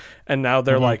 forever, and now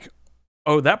they're like,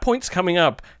 oh, that point's coming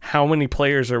up, how many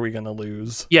players are we going to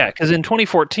lose? Yeah, because in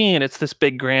 2014 it's this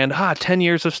big grand 10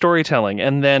 years of storytelling,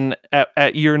 and then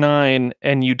at year 9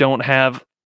 and you don't have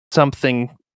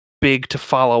something big to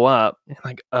follow up,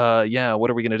 like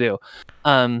what are we going to do?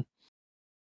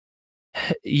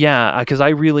 Because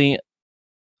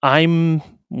I'm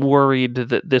worried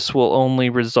that this will only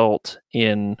result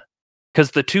in,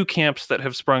 because the two camps that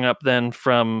have sprung up then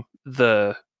from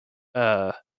the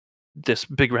this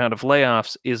big round of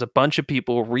layoffs is a bunch of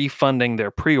people refunding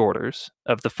their pre-orders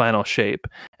of the Final Shape,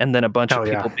 and then a bunch of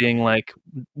people being like,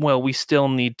 well, we still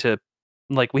need to,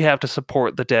 like, we have to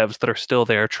support the devs that are still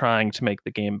there trying to make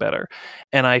the game better.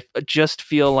 And I just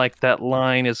feel like that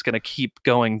line is going to keep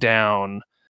going down.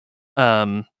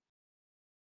 And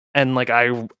like,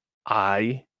 I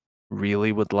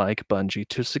really would like Bungie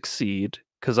to succeed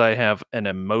because I have an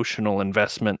emotional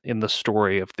investment in the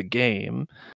story of the game,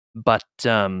 but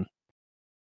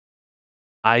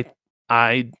I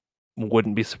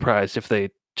wouldn't be surprised if they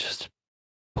just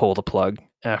pull the plug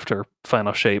after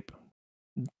Final Shape.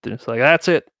 It's like, that's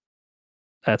it.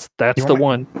 That's the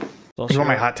one. You want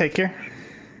my hot take here?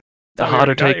 The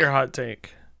hotter take. Your hot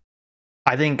take.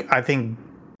 I think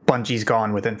Bungie's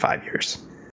gone within 5 years.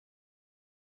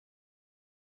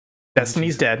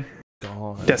 Destiny's dead.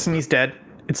 Gone. Destiny's dead.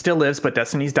 It still lives, but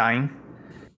Destiny's dying.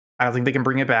 I don't think they can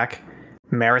bring it back.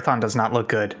 Marathon does not look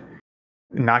good.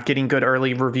 Not getting good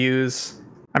early reviews.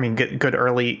 I mean, good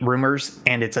early rumors,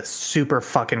 and it's a super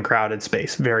fucking crowded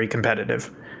space. Very competitive.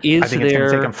 I think it's going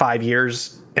to take them 5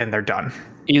 years, and they're done.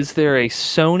 Is there a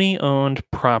Sony-owned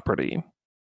property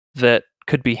that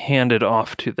could be handed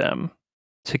off to them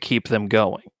to keep them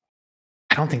going?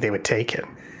 I don't think they would take it.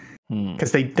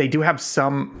 Because they do have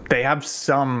some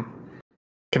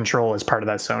control as part of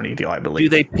that Sony deal, I believe.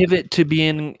 Do they pivot to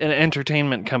being an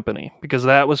entertainment company? Because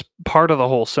that was part of the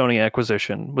whole Sony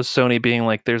acquisition, was Sony being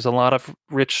like, there's a lot of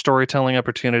rich storytelling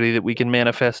opportunity that we can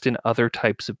manifest in other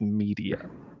types of media.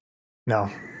 No.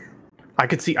 I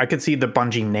could see the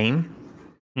Bungie name,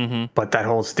 but that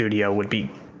whole studio would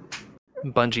be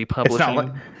Bungie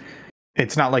Publishing.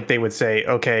 It's not like they would say,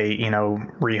 okay,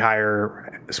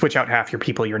 rehire, switch out half your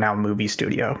people, you're now a movie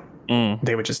studio.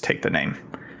 They would just take the name.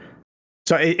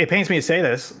 So it pains me to say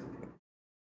this,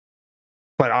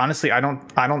 but honestly, I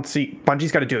don't see,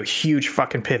 Bungie's got to do a huge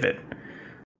fucking pivot.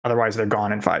 Otherwise, they're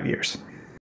gone in 5 years.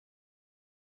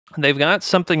 They've got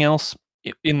something else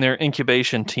in their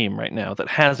incubation team right now that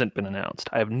hasn't been announced.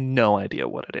 I have no idea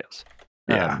what it is.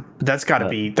 Yeah, that's got to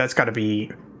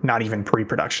be not even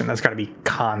pre-production. That's got to be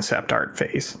concept art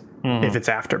phase if it's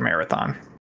after Marathon.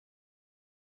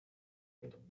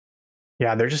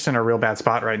 Yeah, they're just in a real bad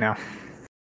spot right now.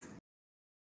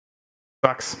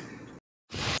 Sucks.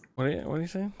 What are you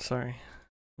saying? Sorry.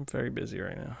 I'm very busy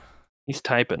right now. He's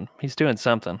typing. He's doing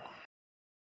something.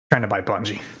 Trying to buy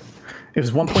Bungie. It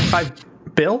was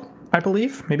 1.5 bill, I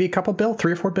believe. Maybe a couple bill,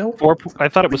 3 or 4 bill. I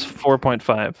thought it was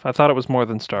 4.5. I thought it was more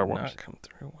than Star Wars. Not come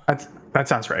through. That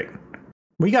sounds right.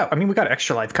 We got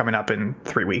Extra Life coming up in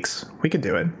 3 weeks. We could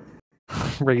do it.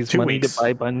 Raise 2 money weeks. to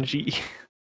buy Bungie.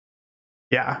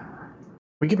 Yeah,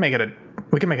 we could make it an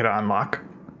unlock.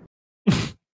 I'm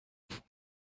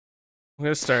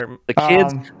gonna start.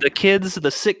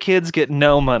 The sick kids get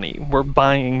no money. We're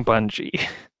buying Bungie.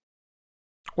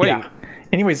 Wait. Yeah.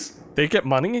 Anyways, they get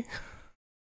money?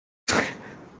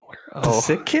 The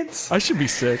sick kids? I should be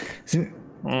sick.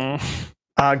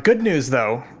 Good news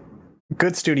though.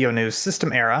 Good studio news.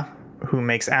 System Era, who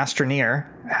makes Astroneer,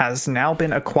 has now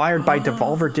been acquired by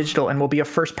Devolver Digital and will be a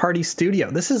first-party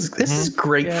studio. This is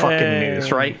great fucking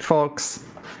news, right, folks?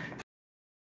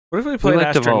 What if we played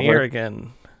Astroneer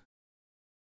again?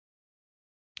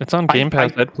 It's on Game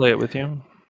Pass. I'd play it with you.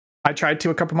 I tried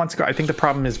to a couple months ago. I think the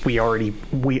problem is we already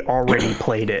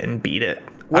played it and beat it.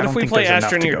 What if we play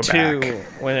Astroneer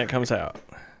 2 when it comes out?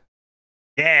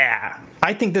 Yeah.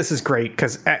 I think this is great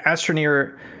because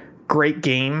Astroneer, great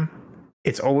game.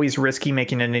 It's always risky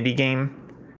making an indie game.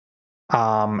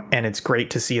 And it's great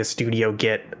to see a studio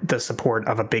get the support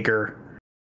of a bigger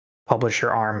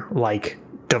publisher arm like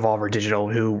Devolver Digital,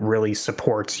 who really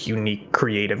supports unique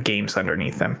creative games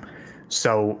underneath them.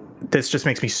 So this just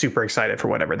makes me super excited for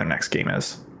whatever their next game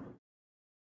is.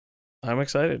 I'm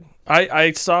excited.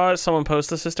 I saw someone post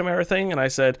the System Era thing, and I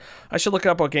said I should look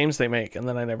up what games they make, and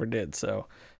then I never did. So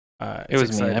it was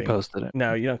exciting. Me. I posted it.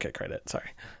 No, you don't get credit.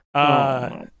 Sorry.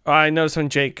 I noticed when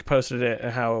Jake posted it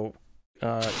and how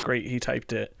great he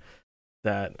typed it.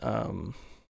 That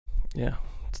yeah,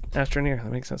 Astroneer.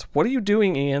 That makes sense. What are you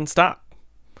doing, Ian? Stop.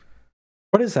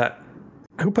 What is that?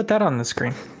 Who put that on the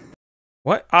screen?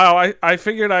 What? Oh, I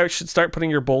figured I should start putting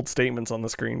your bold statements on the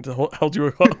screen to hold you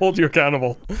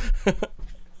accountable.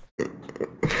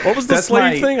 What was the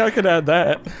slave thing? I could add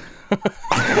that.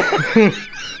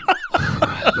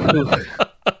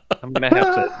 I'm gonna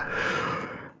have to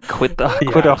quit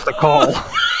off the call.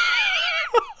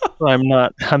 I'm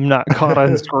not caught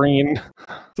on screen.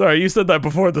 Sorry, you said that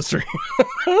before the stream.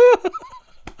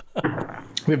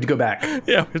 We have to go back.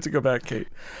 Yeah, we have to go back, Kate.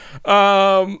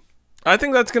 I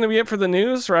think that's going to be it for the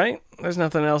news, right? There's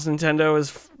nothing else. Nintendo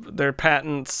is their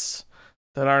patents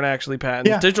that aren't actually patents.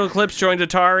 Yeah. Digital Eclipse joined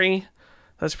Atari.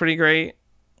 That's pretty great.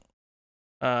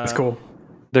 That's cool.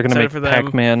 They're going to make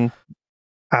Pac-Man.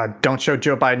 Don't show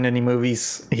Joe Biden any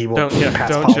movies. He will don't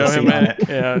show him it.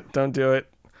 Yeah, don't do it.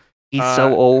 He's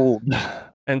so old.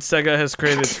 And Sega has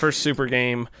created its first super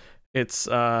game. It's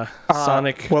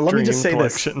Sonic let me Dream just say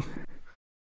Collection. This.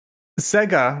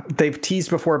 Sega, they've teased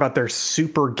before about their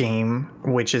super game,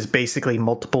 which is basically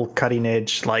multiple cutting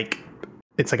edge, like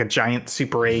it's like a giant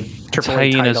Super A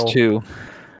AAA title, too.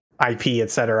 IP,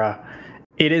 etc.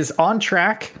 It is on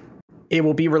track. It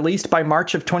will be released by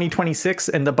March of 2026,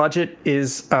 and the budget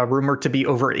is rumored to be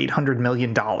over $800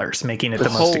 million, making it the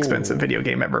most expensive video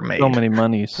game ever made. So many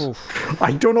monies. Oof.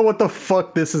 I don't know what the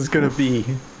fuck this is going to be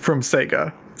from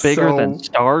Sega. Bigger than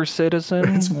Star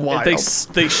Citizen? It's wild. They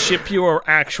ship you an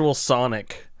actual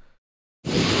Sonic.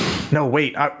 No,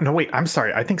 wait. I'm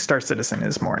sorry. I think Star Citizen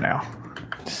is more now.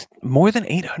 More than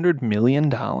 $800 million?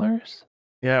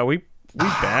 Yeah, we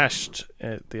bashed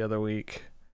it the other week.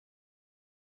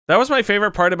 That was my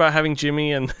favorite part about having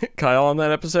Jimmy and Kyle on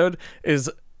that episode,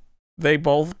 is they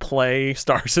both play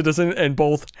Star Citizen and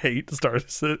both hate Star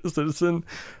Citizen.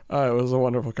 It was a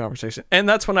wonderful conversation. And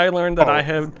that's when I learned that I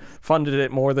had funded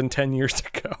it more than 10 years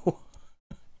ago.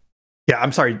 Yeah,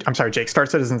 I'm sorry, Jake. Star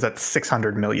Citizen's at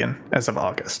 600 million as of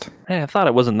August. Hey, I thought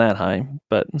it wasn't that high,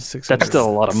 but that's still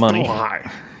a lot of money.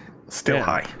 Still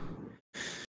high.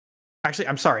 Actually,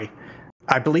 I'm sorry.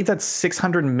 I believe that's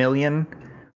 600 million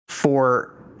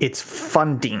for its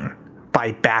funding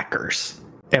by backers.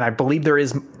 And I believe there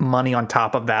is money on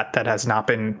top of that has not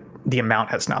been, the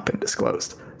amount has not been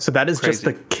disclosed. So that is just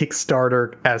the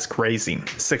Kickstarter-esque raising,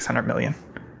 600 million.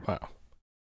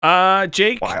 Wow.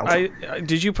 Jake,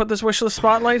 did you put this wishlist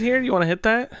spotlight here? You want to hit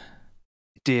that?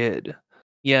 Did.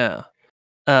 Yeah.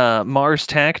 Mars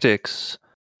Tactics,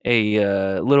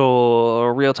 a little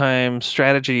real-time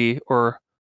strategy, or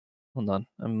hold on,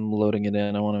 I'm loading it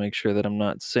in. I want to make sure that I'm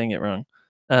not saying it wrong.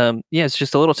 Yeah, it's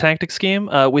just a little tactics game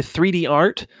with 3D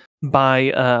art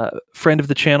by friend of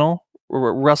the channel,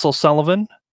 Russell Sullivan,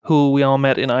 who we all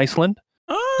met in Iceland.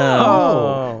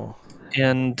 Oh.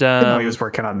 And I didn't know he was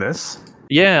working on this.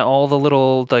 Yeah, all the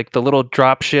little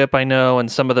drop ship I know,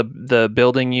 and some of the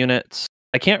building units.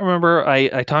 I can't remember.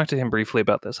 I talked to him briefly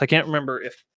about this. I can't remember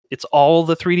if it's all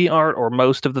the 3D art or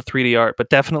most of the 3D art, but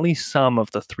definitely some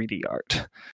of the 3D art.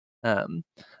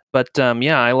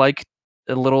 Yeah, I like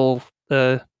a little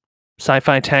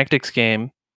sci-fi tactics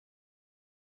game,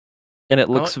 and it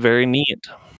looks very neat.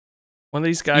 One of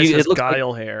these guys has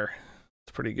guile hair.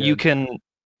 It's pretty good. You can,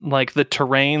 like, the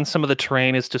terrain, some of the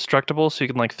terrain is destructible, so you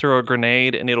can like throw a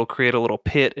grenade and it'll create a little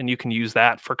pit, and you can use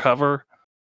that for cover.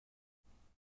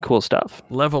 Cool stuff.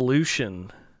 Levolution.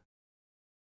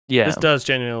 Yeah. This does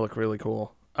genuinely look really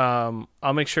cool. I'll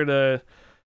make sure to...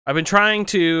 I've been trying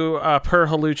to, per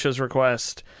Halucha's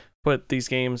request, put these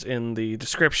games in the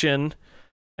description,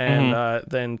 and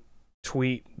then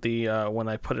tweet the when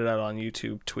I put it out on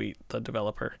YouTube, tweet the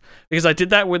developer, because I did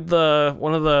that with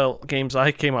one of the games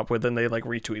I came up with, and they like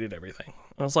retweeted everything.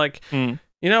 I was like, you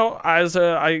know,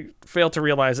 I failed to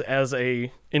realize as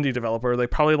a indie developer, they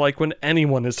probably like when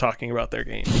anyone is talking about their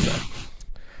game. So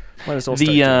might as well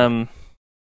start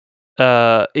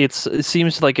it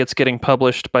seems like it's getting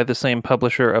published by the same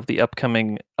publisher of the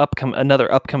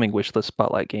another upcoming wishlist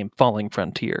spotlight game, Falling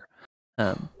Frontier.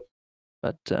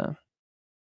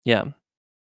 Yeah,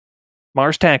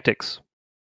 Mars Tactics.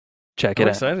 Check it out.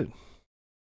 Excited.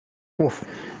 Oof,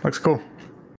 looks cool.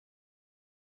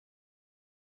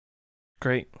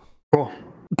 Great. Cool.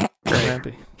 Very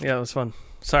happy. Yeah, it was fun.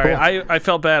 Sorry, cool. I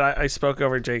felt bad. I spoke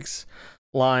over Jake's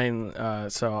line,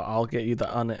 so I'll get you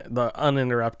the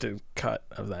uninterrupted cut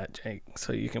of that, Jake,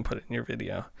 so you can put it in your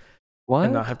video. What?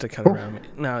 And not have to cut around me.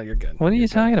 No, you're good. What are you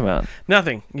talking about?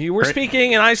 Nothing. You were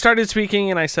speaking, and I started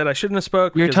speaking, and I said I shouldn't have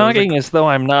spoke. You're talking as though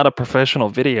I'm not a professional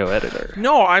video editor.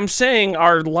 No, I'm saying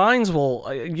our lines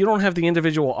will... You don't have the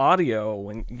individual audio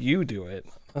when you do it.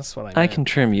 That's what I meant. I can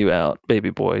trim you out, baby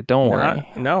boy. Don't worry.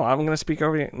 No, I'm going to speak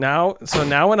over you. Now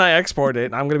when I export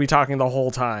it, I'm going to be talking the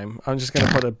whole time. I'm just going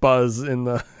to put a buzz in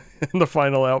the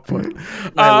final output.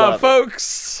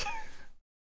 Folks,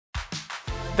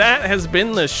 that has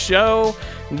been the show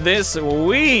this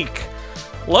week.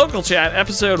 Local Chat,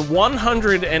 episode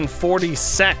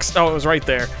 146. Oh, it was right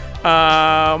there.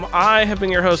 I have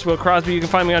been your host, Will Crosby. You can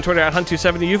find me on Twitter at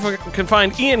Hunt270. You can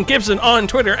find Ian Gibson on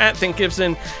Twitter at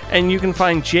ThinkGibson. And you can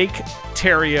find Jake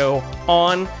Terrio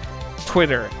on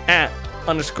Twitter at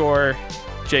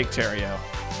 _Jake Terrio.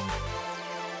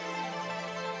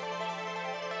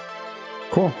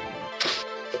 Cool.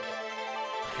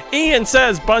 Ian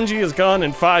says Bungie is gone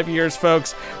in 5 years,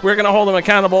 folks. We're going to hold him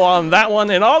accountable on that one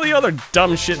and all the other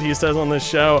dumb shit he says on this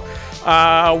show.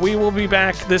 We will be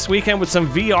back this weekend with some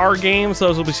VR games.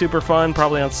 Those will be super fun,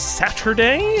 probably on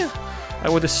Saturday, I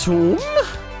would assume.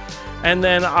 And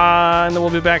then we'll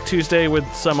be back Tuesday with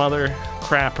some other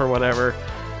crap or whatever.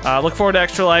 Look forward to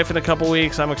Extra Life in a couple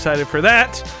weeks. I'm excited for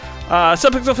that.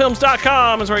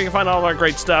 Subpixelfilms.com is where you can find all of our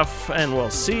great stuff, and we'll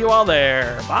see you all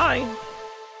there. Bye.